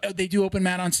do, they do open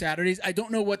mat on Saturdays. I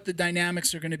don't know what the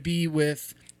dynamics are going to be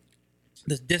with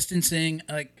the distancing.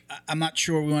 Like, I'm not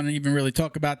sure we want to even really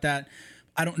talk about that.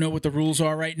 I don't know what the rules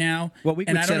are right now. Well, we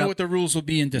and could I don't set know up- what the rules will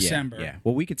be in December. Yeah.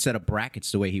 Well, we could set up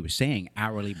brackets the way he was saying,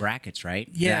 hourly brackets, right?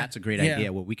 Yeah. That's a great Yeah.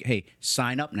 idea. Well,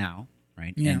 sign up now,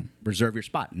 right? Yeah. And reserve your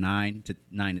spot, 9 to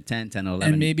 10, 10 to 11.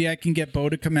 And maybe I can get Bo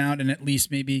to come out and at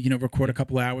least maybe, record a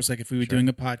couple hours. Like if we were doing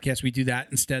a podcast, we do that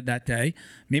instead that day.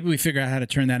 Maybe we figure out how to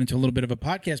turn that into a little bit of a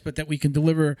podcast, but that we can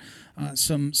deliver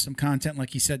some content, like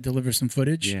he said, deliver some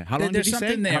footage. Yeah. How long There's did he say?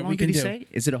 something there How long we did can he do. say?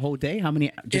 Is it a whole day? How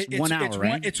many? Just 1 hour,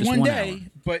 right? It's Just one 1 day, hour.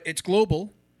 but it's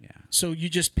global. Yeah. So you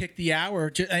just pick the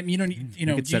hour. I mean, you don't, could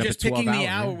you're set up just a 12 picking the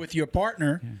hour, hour yeah. with your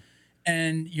partner,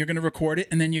 and you're going to record it,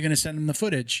 and then you're going to send them the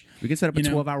footage. We can set up a You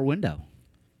know? 12-hour window,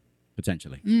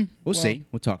 potentially. We'll see.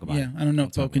 We'll talk about it. Yeah, I don't know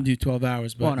if Bo can do 12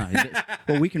 hours, but Well, no.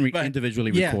 Well, we can But,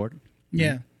 individually yeah. record.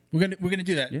 Yeah, we're gonna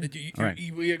do that. Yeah. All right.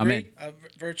 We I'm agree. in. A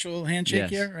virtual handshake Yes,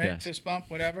 here, right? yes. Fist bump,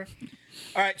 whatever.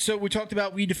 All right. So we talked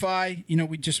about Weedify.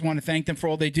 We just want to thank them for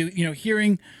all they do.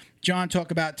 Hearing John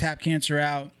talk about Tap Cancer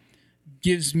Out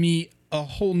gives me a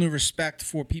whole new respect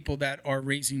for people that are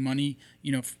raising money.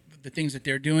 The things that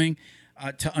they're doing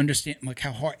to understand like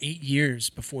how hard 8 years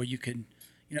before you can.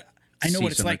 I know see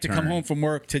what it's some like to come return. home from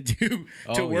work to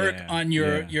work yeah, on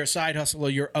your yeah. side hustle or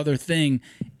your other thing.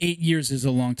 8 years is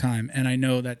a long time, and I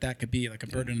know that could be like a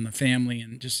burden on the family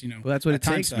and just Well, that's what a it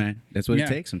time takes, suck. man. That's what Yeah. it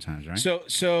takes sometimes, right? So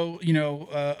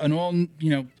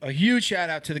a huge shout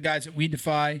out to the guys at We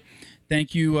Defy.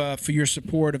 Thank you for your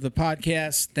support of the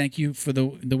podcast. Thank you for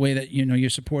the way that you're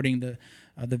supporting the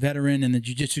veteran and the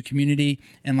jiu-jitsu community.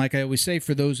 And like I always say,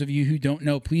 for those of you who don't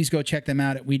know, please go check them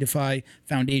out at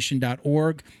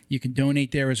wedefyfoundation.org. You can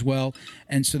donate there as well.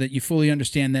 And so that you fully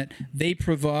understand that they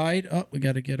provide, we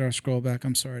got to get our scroll back.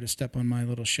 I'm sorry to step on my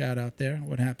little shout out there.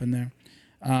 What happened there?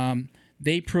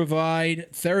 They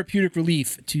provide therapeutic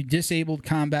relief to disabled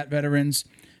combat veterans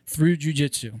through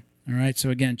jiu-jitsu. All right. So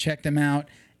again, check them out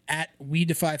at We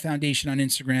Defy Foundation on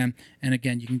Instagram. And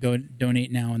again, you can go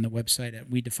donate now on the website at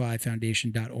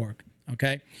wedefyfoundation.org.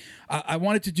 Okay. I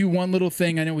wanted to do one little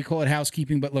thing. I know we call it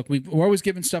housekeeping, but look, we're always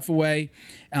giving stuff away.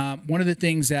 One of the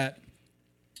things that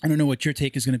I don't know what your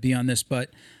take is going to be on this, but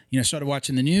I started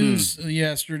watching the news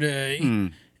yesterday,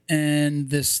 and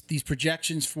these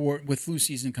projections with flu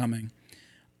season coming.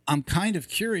 I'm kind of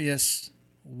curious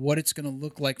what it's going to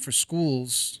look like for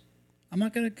schools. I'm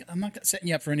not setting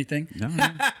you up for anything. No.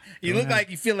 You look like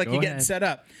you feel like Go you're getting ahead. set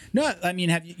up. No, I mean,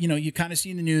 have you kind of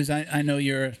seen the news? I know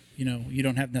you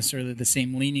don't have necessarily the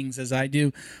same leanings as I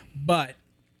do, but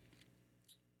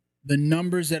the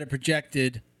numbers that are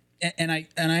projected, and I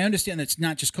understand that it's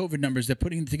not just COVID numbers. They're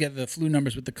putting together the flu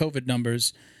numbers with the COVID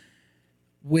numbers.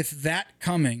 With that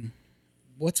coming,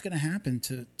 what's going to happen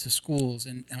to schools,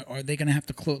 and are they going to have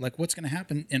to close? Like, what's going to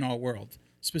happen in our world,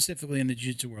 specifically in the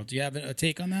jiu-jitsu world? Do you have a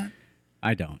take on that?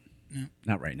 I don't. No.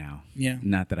 Not right now. Yeah.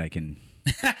 Not that I can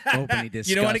openly discuss.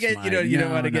 You don't want to get you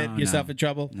don't want to get No, yourself no. in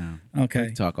trouble. No. Okay. We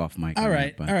can talk off mic. All on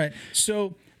right. that, but- All right.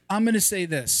 So I'm going to say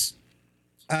this.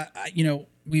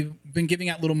 We've been giving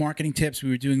out little marketing tips. We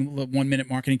were doing little 1-minute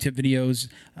marketing tip videos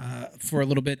for a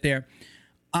little bit there.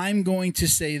 I'm going to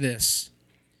say this.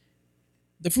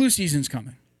 The flu season's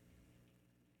coming.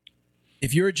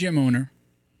 If you're a gym owner,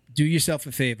 do yourself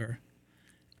a favor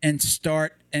and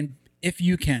if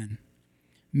you can,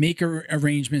 make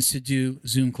arrangements to do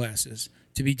Zoom classes,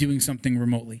 to be doing something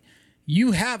remotely.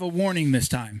 You have a warning this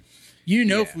time.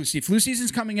 Flu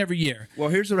season's coming every year. Well,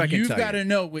 here's what I can You've tell got you. to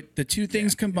know with the two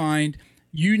things combined,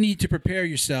 you need to prepare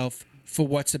yourself for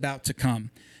what's about to come.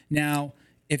 Now,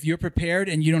 if you're prepared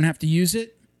and you don't have to use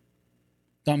it,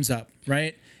 thumbs up,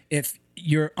 right? If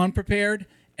you're unprepared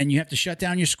and you have to shut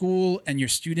down your school and your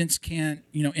students can't,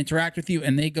 interact with you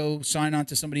and they go sign on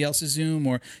to somebody else's Zoom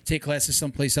or take classes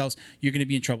someplace else, you're going to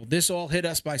be in trouble. This all hit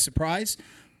us by surprise,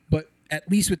 but at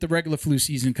least with the regular flu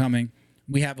season coming,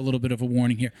 we have a little bit of a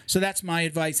warning here. So that's my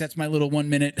advice. That's my little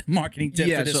 1-minute marketing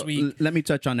tip for this so week. let me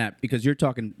touch on that because you're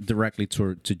talking directly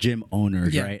to gym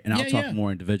owners, Yeah. right? And I'll Yeah, talk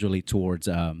more individually towards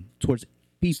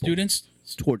people. Students?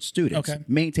 Towards students. Okay.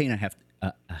 Maintain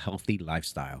a healthy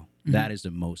lifestyle. Mm-hmm. That is the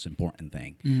most important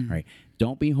thing, right?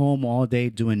 Don't be home all day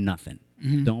doing nothing.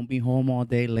 Mm-hmm. Don't be home all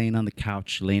day laying on the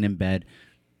couch, laying in bed.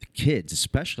 The kids,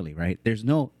 especially, right?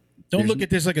 Don't look at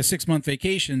this like a 6-month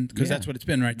vacation because Yeah. that's what it's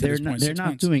been right to They're this point. they're 6 not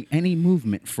months. doing any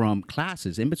movement from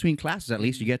classes. In between classes, at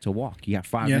least you get to walk. You got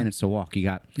 5 Yeah. minutes to walk. You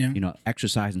got Yeah.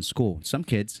 exercise in school. Some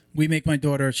kids, We make my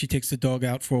daughter, she takes the dog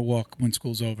out for a walk when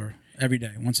school's over every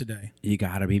day, once a day. you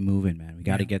got to be moving, man. We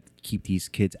got to keep these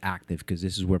kids active because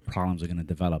this is where problems are going to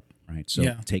develop, right? So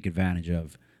Yeah. take advantage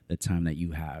of the time that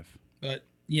you have. But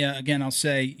yeah, again, I'll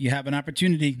say you have an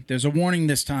opportunity. There's a warning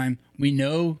this time. We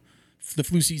know the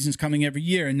flu season's coming every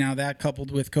year, and now that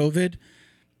coupled with COVID,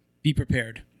 be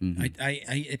prepared. Mm-hmm.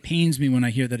 It pains me when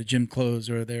I hear that a gym closed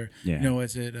or they're, Yeah.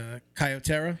 is it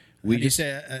Coyoterra? We How do you just-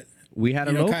 say We had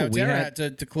a local. We Coyoterra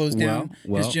had to close down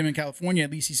well, his gym in California.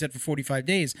 At least he said for 45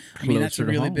 days. I mean, that's a Closer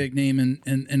to really home. big name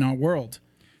in our world.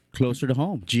 closer to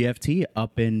home. GFT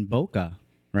up in Boca,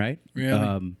 right?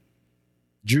 Really?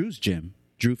 Drew's gym,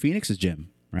 Drew Phoenix's gym,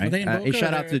 right? Are they in Boca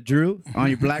shout or out they're- to Drew on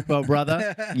your black belt,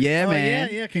 brother. Yeah, Oh, man.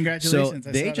 yeah, congratulations. So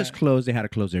I they saw just that. closed. They had to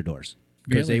close their doors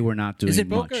because Really? they were not doing Is it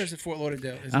Boca much. or is it Fort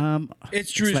Lauderdale?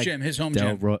 It's Drew's like gym, his home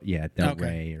Del gym. Del Okay.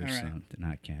 Rey or All right. something.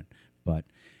 I can't. But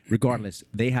regardless,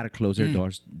 they had to close Hmm.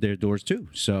 their doors too.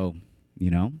 So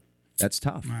that's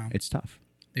tough. Wow. It's tough.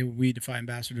 They were We Defy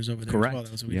ambassadors over there Correct. as well.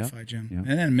 That was a We Yeah. Defy gym. Yeah.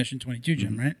 And then Mission 22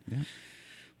 gym, right? Yeah.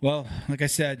 Well, like I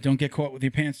said, don't get caught with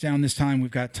your pants down this time.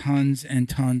 We've got tons and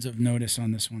tons of notice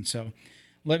on this one. So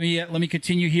let me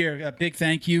continue here. A big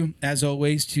thank you, as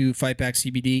always, to Fightback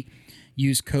CBD.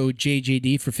 Use code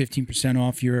JJD for 15%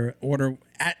 off your order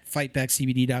at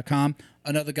fightbackcbd.com.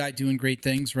 another guy doing great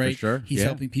things, right? sure, He's yeah.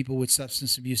 helping people with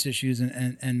substance abuse issues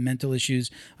and mental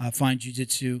issues find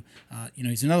jiu-jitsu.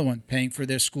 He's another one, paying for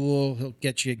their school. He'll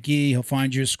get you a gi. He'll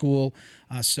find you a school.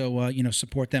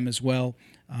 Support them as well.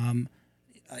 I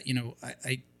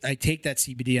take that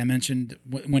CBD. I mentioned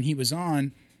when he was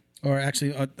on, or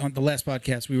actually on the last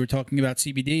podcast, we were talking about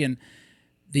CBD, and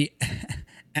the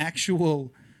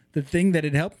the thing that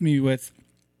it helped me with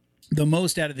the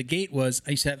most out of the gate was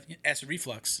I used to have acid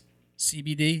reflux.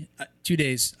 CBD, 2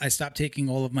 days, I stopped taking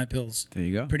all of my pills. There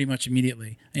you go. Pretty much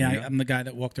immediately. There you go. I'm the guy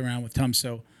that walked around with Tums,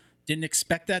 so didn't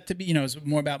expect that to be. It was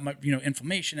more about my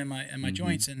inflammation in my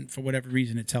joints, and for whatever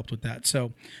reason, it's helped with that.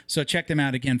 So check them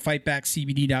out again.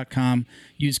 Fightbackcbd.com.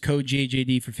 Use code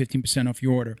JJD for 15% off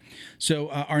your order. So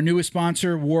our newest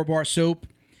sponsor, War Bar Soap.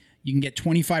 You can get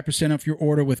 25% off your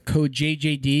order with code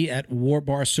JJD at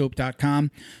warbarsoap.com.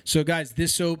 So, guys,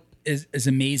 this soap is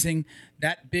amazing.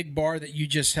 That big bar that you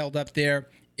just held up there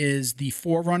is the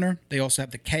Forerunner. They also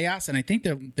have the Chaos, and I think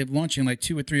they're launching like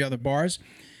 2 or 3 other bars.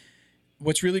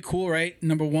 What's really cool, right?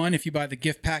 Number one, if you buy the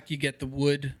gift pack, you get the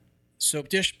wood soap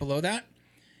dish below that.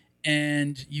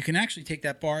 And you can actually take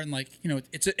that bar and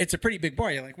it's a pretty big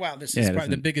bar. You're like, wow, this is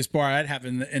probably the biggest bar I'd have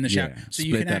in the shower. Yeah, so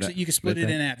you can split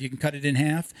it in half. You can cut it in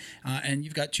half, and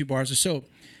you've got 2 bars of soap.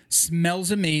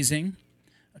 Smells amazing.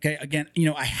 Okay, again,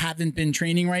 I haven't been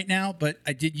training right now, but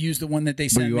I did use the one that they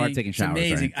sent me. You are taking showers,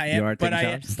 it's amazing. right? I am, You are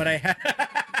taking showers?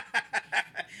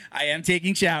 I am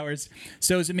taking showers,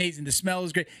 so it's amazing. The smell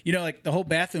is great. The whole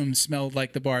bathroom smelled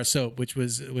like the bar of soap, which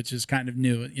is kind of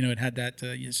new. It had that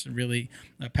really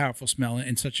powerful smell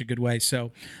in such a good way.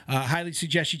 So, highly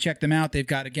suggest you check them out. They've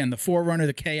got again the Forerunner,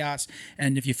 the Chaos,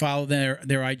 and if you follow their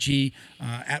IG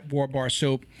at War Bar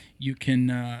Soap, you can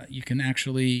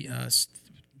actually.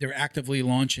 They're actively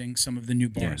launching some of the new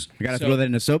bars. I got to throw that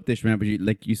in a soap dish, man. But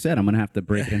like you said, I'm gonna have to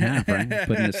break it in half, right?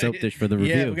 Put in a soap dish for the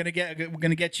review. Yeah, we're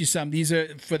gonna get you some. These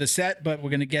are for the set, but we're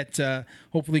gonna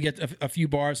hopefully get a few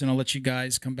bars, and I'll let you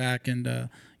guys come back. And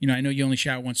I know you only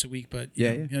shower once a week, but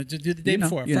do the day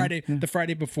before, Friday, the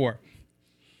Friday before.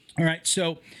 All right,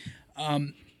 so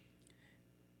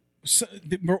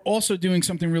we're also doing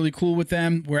something really cool with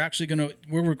them. We're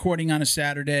recording on a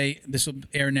Saturday. This will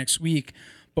air next week.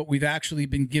 But we've actually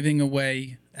been giving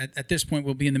away, at this point,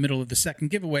 we'll be in the middle of the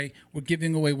second giveaway. We're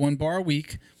giving away 1 bar a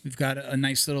week. We've got a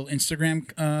nice little Instagram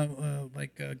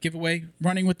giveaway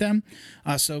running with them.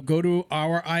 So go to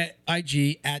our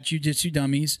IG at Jiu-Jitsu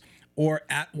Dummies or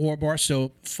at War Bar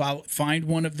Soap. Find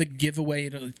one of the giveaway.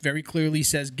 It very clearly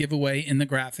says giveaway in the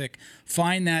graphic.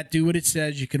 Find that. Do what it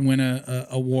says. You can win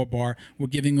a War Bar. We're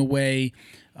giving away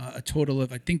a total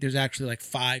of, I think there's actually like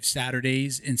 5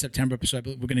 Saturdays in September, so I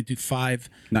believe we're going to do 5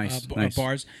 nice.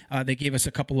 bars. They gave us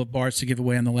a couple of bars to give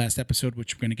away on the last episode,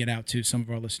 which we're going to get out to some of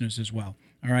our listeners as well.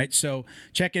 All right, so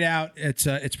check it out.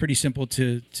 It's pretty simple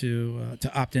to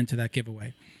opt into that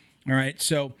giveaway. All right,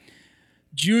 so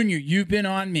Junior, you've been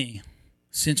on me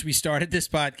since we started this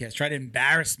podcast. Try to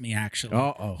embarrass me, actually.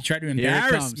 Uh-oh. You tried to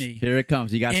embarrass me. Here it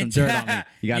comes. You got some dirt on me.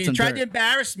 You tried to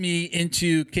embarrass me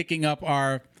into kicking up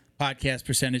our podcast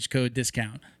percentage code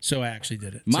discount. So I actually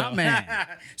did it. My man.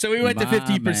 So we went to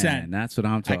 15%. That's what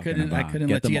I'm talking about. I couldn't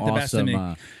let you get the best of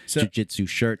me. Jiu-jitsu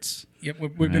shirts. Yep,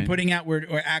 we've been putting out.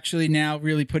 We're actually now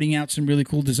really putting out some really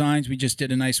cool designs. We just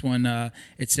did a nice one.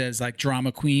 It says like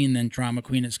Drama Queen, then Drama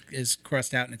Queen is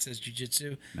crossed out and it says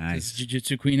Jiu-Jitsu. Nice.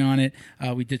 Jiu-Jitsu Queen on it.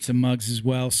 We did some mugs as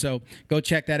well. So go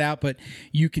check that out. But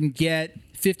you can get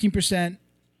 15%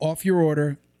 off your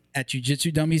order at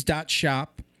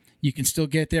jujitsudummies.shop. You can still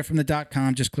get there from the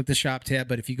 .com. Just click the shop tab.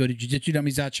 But if you go to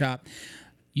jujitsudummies.shop,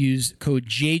 use code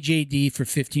JJD for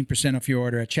 15% off your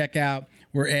order at checkout.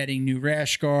 We're adding new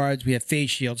rash guards. We have face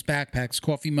shields, backpacks,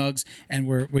 coffee mugs, and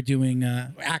we're doing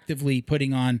actively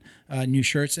putting on new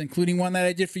shirts, including one that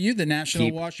I did for you, the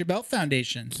National Wash Your Belt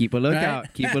Foundation. Keep a lookout.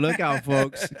 Right? Keep a lookout,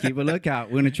 folks. Keep a lookout.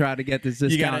 We're going to try to get this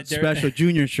discount special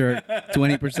junior shirt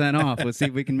 20% off. Let's see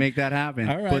if we can make that happen.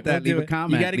 All right, put that. Leave a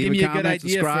comment. You got to give me a good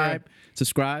idea.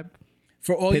 Subscribe.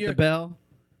 For all hit the bell.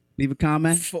 Leave a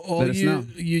comment. For all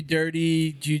you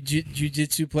dirty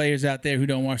jiu-jitsu players out there who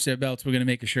don't wash their belts, we're going to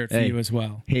make a shirt for you as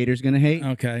well. Haters going to hate.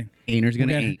 Okay. Ainers going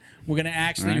to hate. We're going to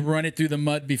actually run it through the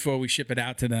mud before we ship it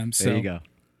out to them. There you go.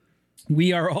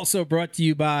 We are also brought to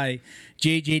you by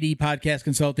JJD Podcast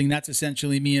Consulting. That's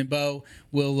essentially me and Bo.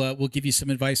 We'll give you some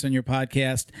advice on your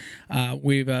podcast.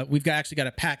 We've actually got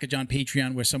a package on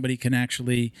Patreon where somebody can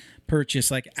actually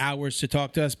purchase like hours to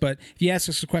talk to us. But if you ask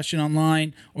us a question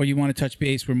online or you want to touch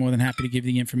base, we're more than happy to give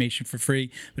you the information for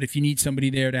free. But if you need somebody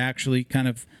there to actually kind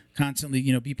of constantly,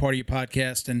 be part of your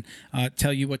podcast and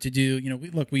tell you what to do,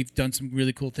 we've done some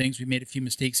really cool things. We made a few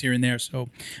mistakes here and there. So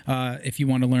if you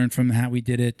want to learn from how we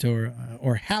did it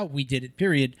or how we did it,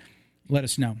 period, let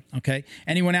us know. Okay.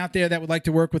 Anyone out there that would like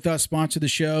to work with us, sponsor the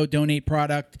show, donate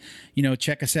product,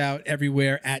 check us out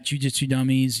everywhere at Jiu-Jitsu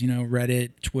Dummies,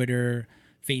 Reddit, Twitter,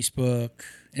 Facebook,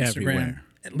 Instagram, Everywhere.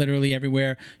 literally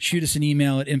everywhere. Shoot us an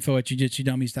email at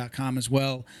info@jujitsudummies.com as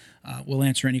well. We'll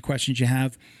answer any questions you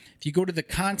have. If you go to the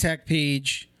contact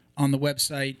page on the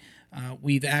website,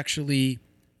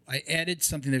 I added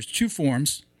something. There's 2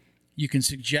 forms. You can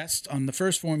suggest on the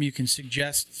first form, you can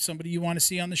suggest somebody you want to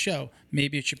see on the show.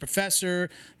 Maybe it's your professor,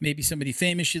 maybe somebody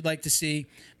famous you'd like to see.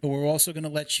 But we're also going to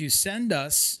let you send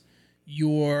us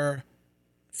your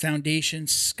foundation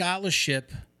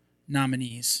scholarship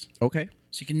nominees. Okay.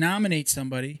 So you can nominate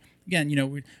somebody. Again,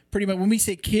 we pretty much when we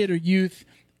say kid or youth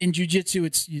in jiu-jitsu,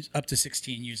 it's up to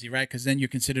 16 usually, right? Because then you're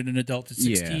considered an adult at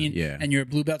 16 and you're a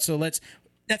blue belt. So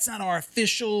that's not our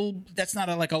official, that's not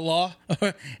like a law.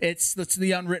 It's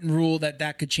the unwritten rule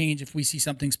that could change if we see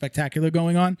something spectacular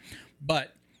going on.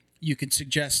 But you can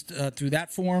suggest through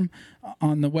that form.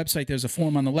 On the website, there's a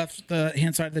form on the left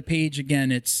hand side of the page.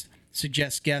 Again, it's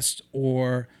suggest guests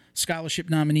or scholarship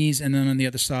nominees. And then on the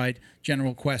other side,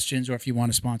 general questions, or if you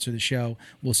want to sponsor the show,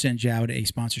 we'll send you out a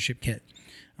sponsorship kit.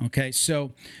 Okay,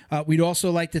 so we'd also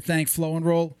like to thank Flow and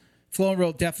Roll. Flow and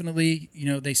Roll definitely,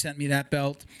 they sent me that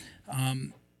belt.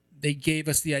 They gave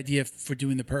us the idea for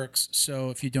doing the perks. So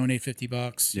if you donate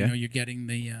 $50, you're getting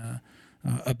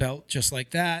a belt just like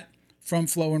that from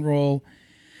Flow and Roll.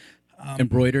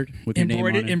 Embroidered with your name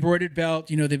on it. Embroidered belt.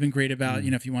 They've been great about,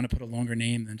 if you want to put a longer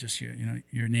name than just your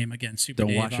name again. Super Don't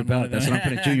Dave wash your on belt. one of That's them. what I'm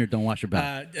putting, Junior. Don't wash your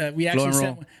belt. We Flow and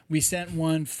actually Roll. sent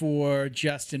one for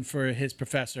Justin for his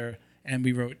professor, and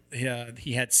we wrote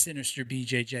he had Sinister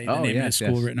BJJ, the name of his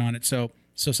school written on it. So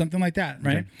something like that,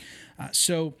 right? Okay.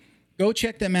 So go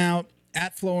check them out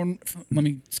at Flow. Let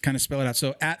me kind of spell it out.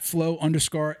 So at Flow_N_roll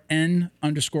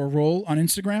on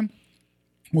Instagram,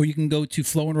 or you can go to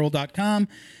flowandroll.com.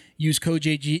 Use code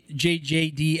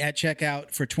JJD at checkout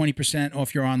for 20%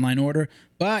 off your online order.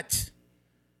 But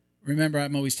remember,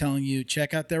 I'm always telling you,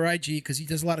 check out their IG because he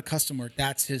does a lot of custom work.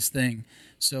 That's his thing.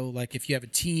 So, like, if you have a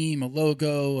team, a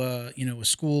logo, a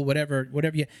school, whatever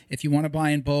if you want to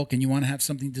buy in bulk and you want to have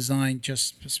something designed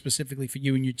just specifically for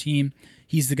you and your team,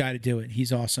 he's the guy to do it.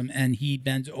 He's awesome, and he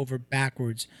bends over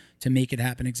backwards to make it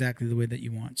happen exactly the way that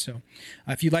you want. So,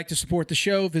 if you'd like to support the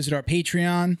show, visit our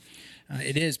Patreon.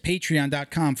 It is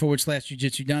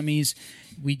patreon.com/Jiu-Jitsu Dummies.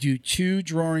 We do 2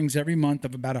 drawings every month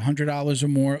of about $100 or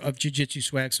more of Jiu-Jitsu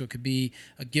swag. So it could be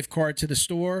a gift card to the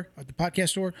store, at the podcast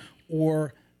store,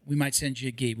 or we might send you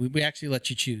a gi. We actually let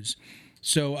you choose.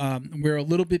 So we're a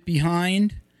little bit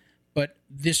behind, but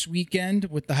this weekend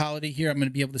with the holiday here, I'm going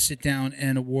to be able to sit down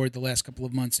and award the last couple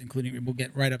of months, including we'll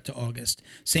get right up to August.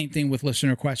 Same thing with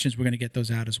listener questions. We're going to get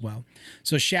those out as well.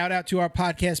 So shout out to our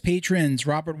podcast patrons,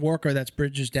 Robert Walker, that's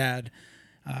Bridger's dad,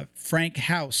 Frank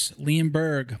House, Liam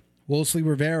Berg, Wolseley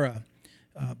Rivera,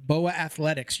 Boa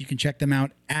Athletics. You can check them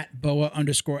out at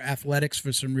Boa_Athletics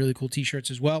for some really cool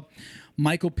t-shirts as well.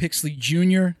 Michael Pixley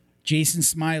Jr., Jason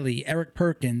Smiley, Eric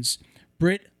Perkins,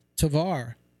 Britt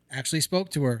Tavar. Actually spoke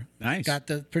to her. Nice. Got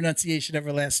the pronunciation of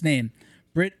her last name.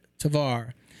 Britt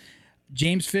Tavar.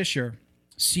 James Fisher,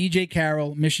 CJ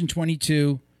Carroll, Mission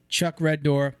 22, Chuck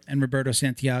Reddoor, and Roberto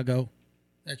Santiago.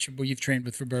 That's you've trained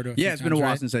with Roberto. It's been a while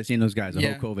right? since I've seen those guys. The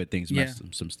Yeah. whole COVID thing's Yeah. messed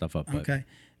some stuff up. But. Okay.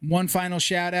 One final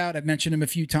shout out. I've mentioned him a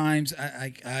few times.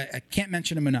 I can't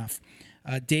mention him enough.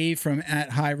 Dave from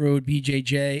at High Road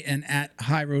BJJ and at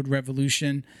High Road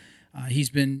Revolution. He's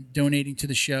been donating to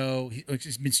the show.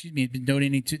 He's been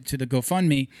donating to the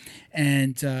GoFundMe,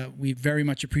 and we very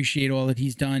much appreciate all that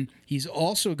he's done. He's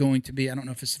also going to be, I don't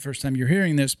know if it's the first time you're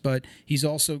hearing this, but he's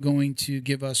also going to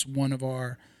give us one of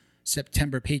our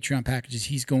September Patreon packages.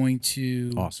 He's going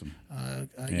to Awesome.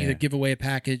 Either give away a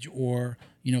package or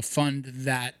fund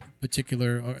that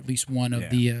particular, or at least one of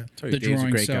the Dave's a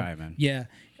drawings. great guy, man. Yeah,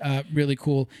 really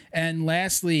cool. And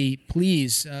lastly,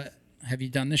 please, have you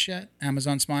done this yet?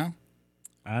 Amazon Smile.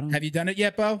 I don't Have you done it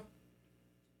yet, Bo?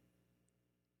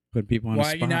 put people on Why the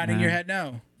are spot, you nodding man. your head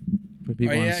no? Put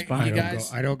people Oh, on yeah, the spot. you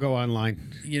guys- I don't go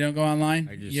online. You don't go online?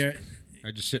 I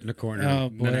just sit in the corner Oh,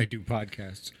 and then boy. I do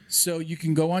podcasts. So you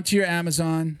can go onto your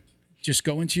Amazon, just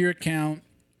go into your account.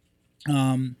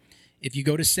 If you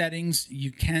go to settings,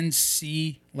 you can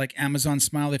see like Amazon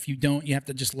Smile. If you don't, you have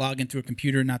to just log in through a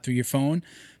computer, not through your phone.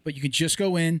 But you can just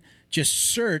go in, just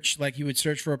search like you would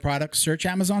search for a product, search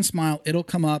Amazon Smile. It'll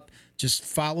come up. Just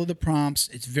follow the prompts.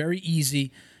 It's very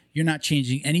easy. You're not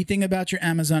changing anything about your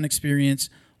Amazon experience.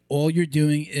 All you're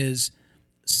doing is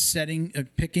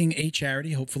picking a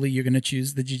charity. Hopefully you're going to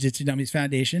choose the Jiu-Jitsu Dummies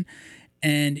Foundation,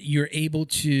 and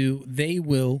they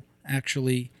will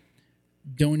actually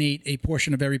donate a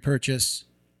portion of every purchase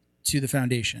to the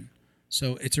foundation.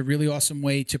 So it's a really awesome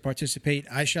way to participate.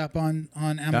 I shop on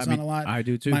Amazon a lot. I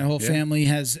do too. My whole Yeah. family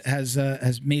has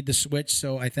made the switch.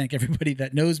 So I thank everybody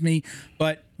that knows me.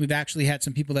 But we've actually had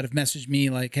some people that have messaged me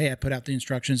like, "Hey, I put out the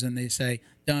instructions," and they say,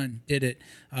 "Done, did it."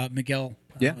 Miguel,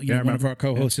 Yeah, yeah, I one of remember. our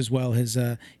co-hosts as well, he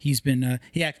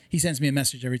sends me a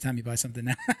message every time he buys something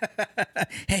now.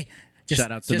 Hey.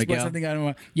 Shout out to just Miguel. Something I don't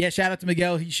want. Yeah, shout out to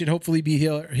Miguel. He should hopefully be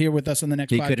here with us on the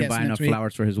next He podcast. couldn't buy enough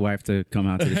flowers for his wife to come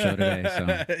out to the show today.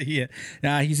 So Yeah,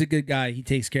 nah, he's a good guy. He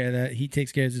takes care of that. He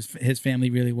takes care of his family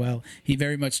really well. He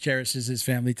very much cherishes his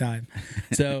family time.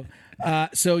 So,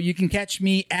 so you can catch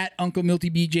me at Uncle Milty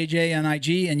BJJ on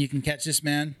IG, and you can catch this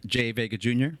man, Jay Vega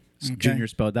Jr. Okay. Junior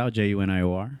spelled out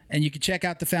Junior. and you can check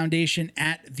out the foundation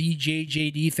at the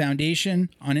JJD Foundation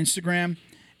on Instagram,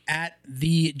 at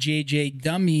the JJ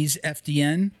Dummies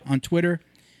FDN on Twitter.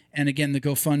 And again, the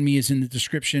GoFundMe is in the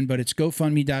description, but it's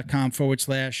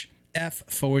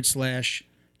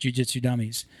gofundme.com/F/Jiu-Jitsu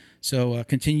Dummies. So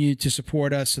continue to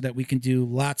support us so that we can do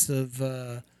lots of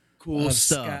Cool of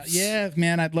stuff. Yeah,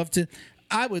 man, I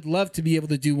would love to be able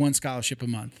to do one scholarship a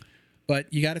month.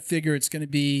 But you got to figure it's going to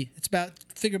be about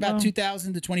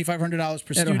 $2,000 to $2,500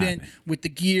 per student happen. with the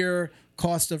gear,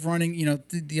 cost of running,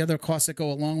 the other costs that go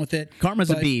along with it. Karma's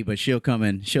But, a bee, but she'll come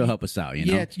in. She'll help us out.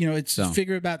 Yeah, it's So.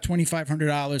 figure about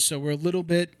 $2,500. So we're a little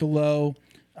bit below.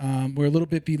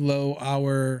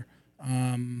 Our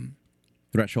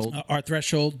Threshold. our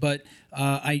threshold, but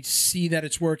I see that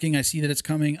it's working. I see that it's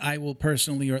coming. I will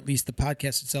personally, or at least the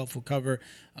podcast itself, will cover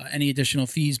any additional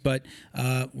fees. But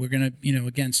we're gonna,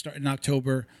 again, start in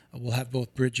October. We'll have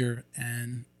both Bridger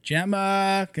and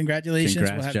Gemma. Congratulations!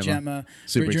 Congrats, We'll have Gemma. Gemma.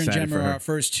 Super Bridger and excited Gemma for are her. our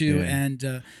first two, Yeah.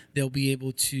 and they'll be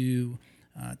able to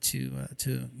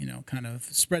kind of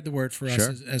spread the word for us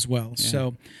Sure. as well.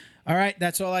 So, all right,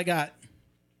 that's all I got.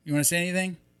 You want to say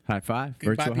anything? High five.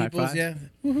 Goodbye, Virtual high peoples. five. Yeah.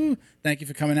 Woohoo. Thank you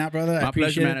for coming out, brother. I My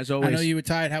pleasure, appreciate man, it. as always. I know you were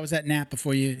tired. How was that nap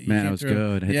before you Man, came it was through?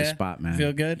 good. Hit the Yeah? spot, man.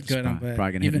 Feel good? Hit the Good. I'm spot. glad.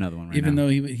 Probably gonna hit another one right even now. though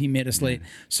he made us late.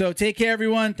 So take care,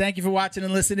 everyone. Thank you for watching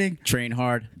and listening. Train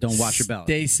hard. Don't wash your belly.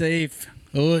 Stay safe.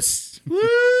 Us.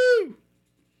 Woo!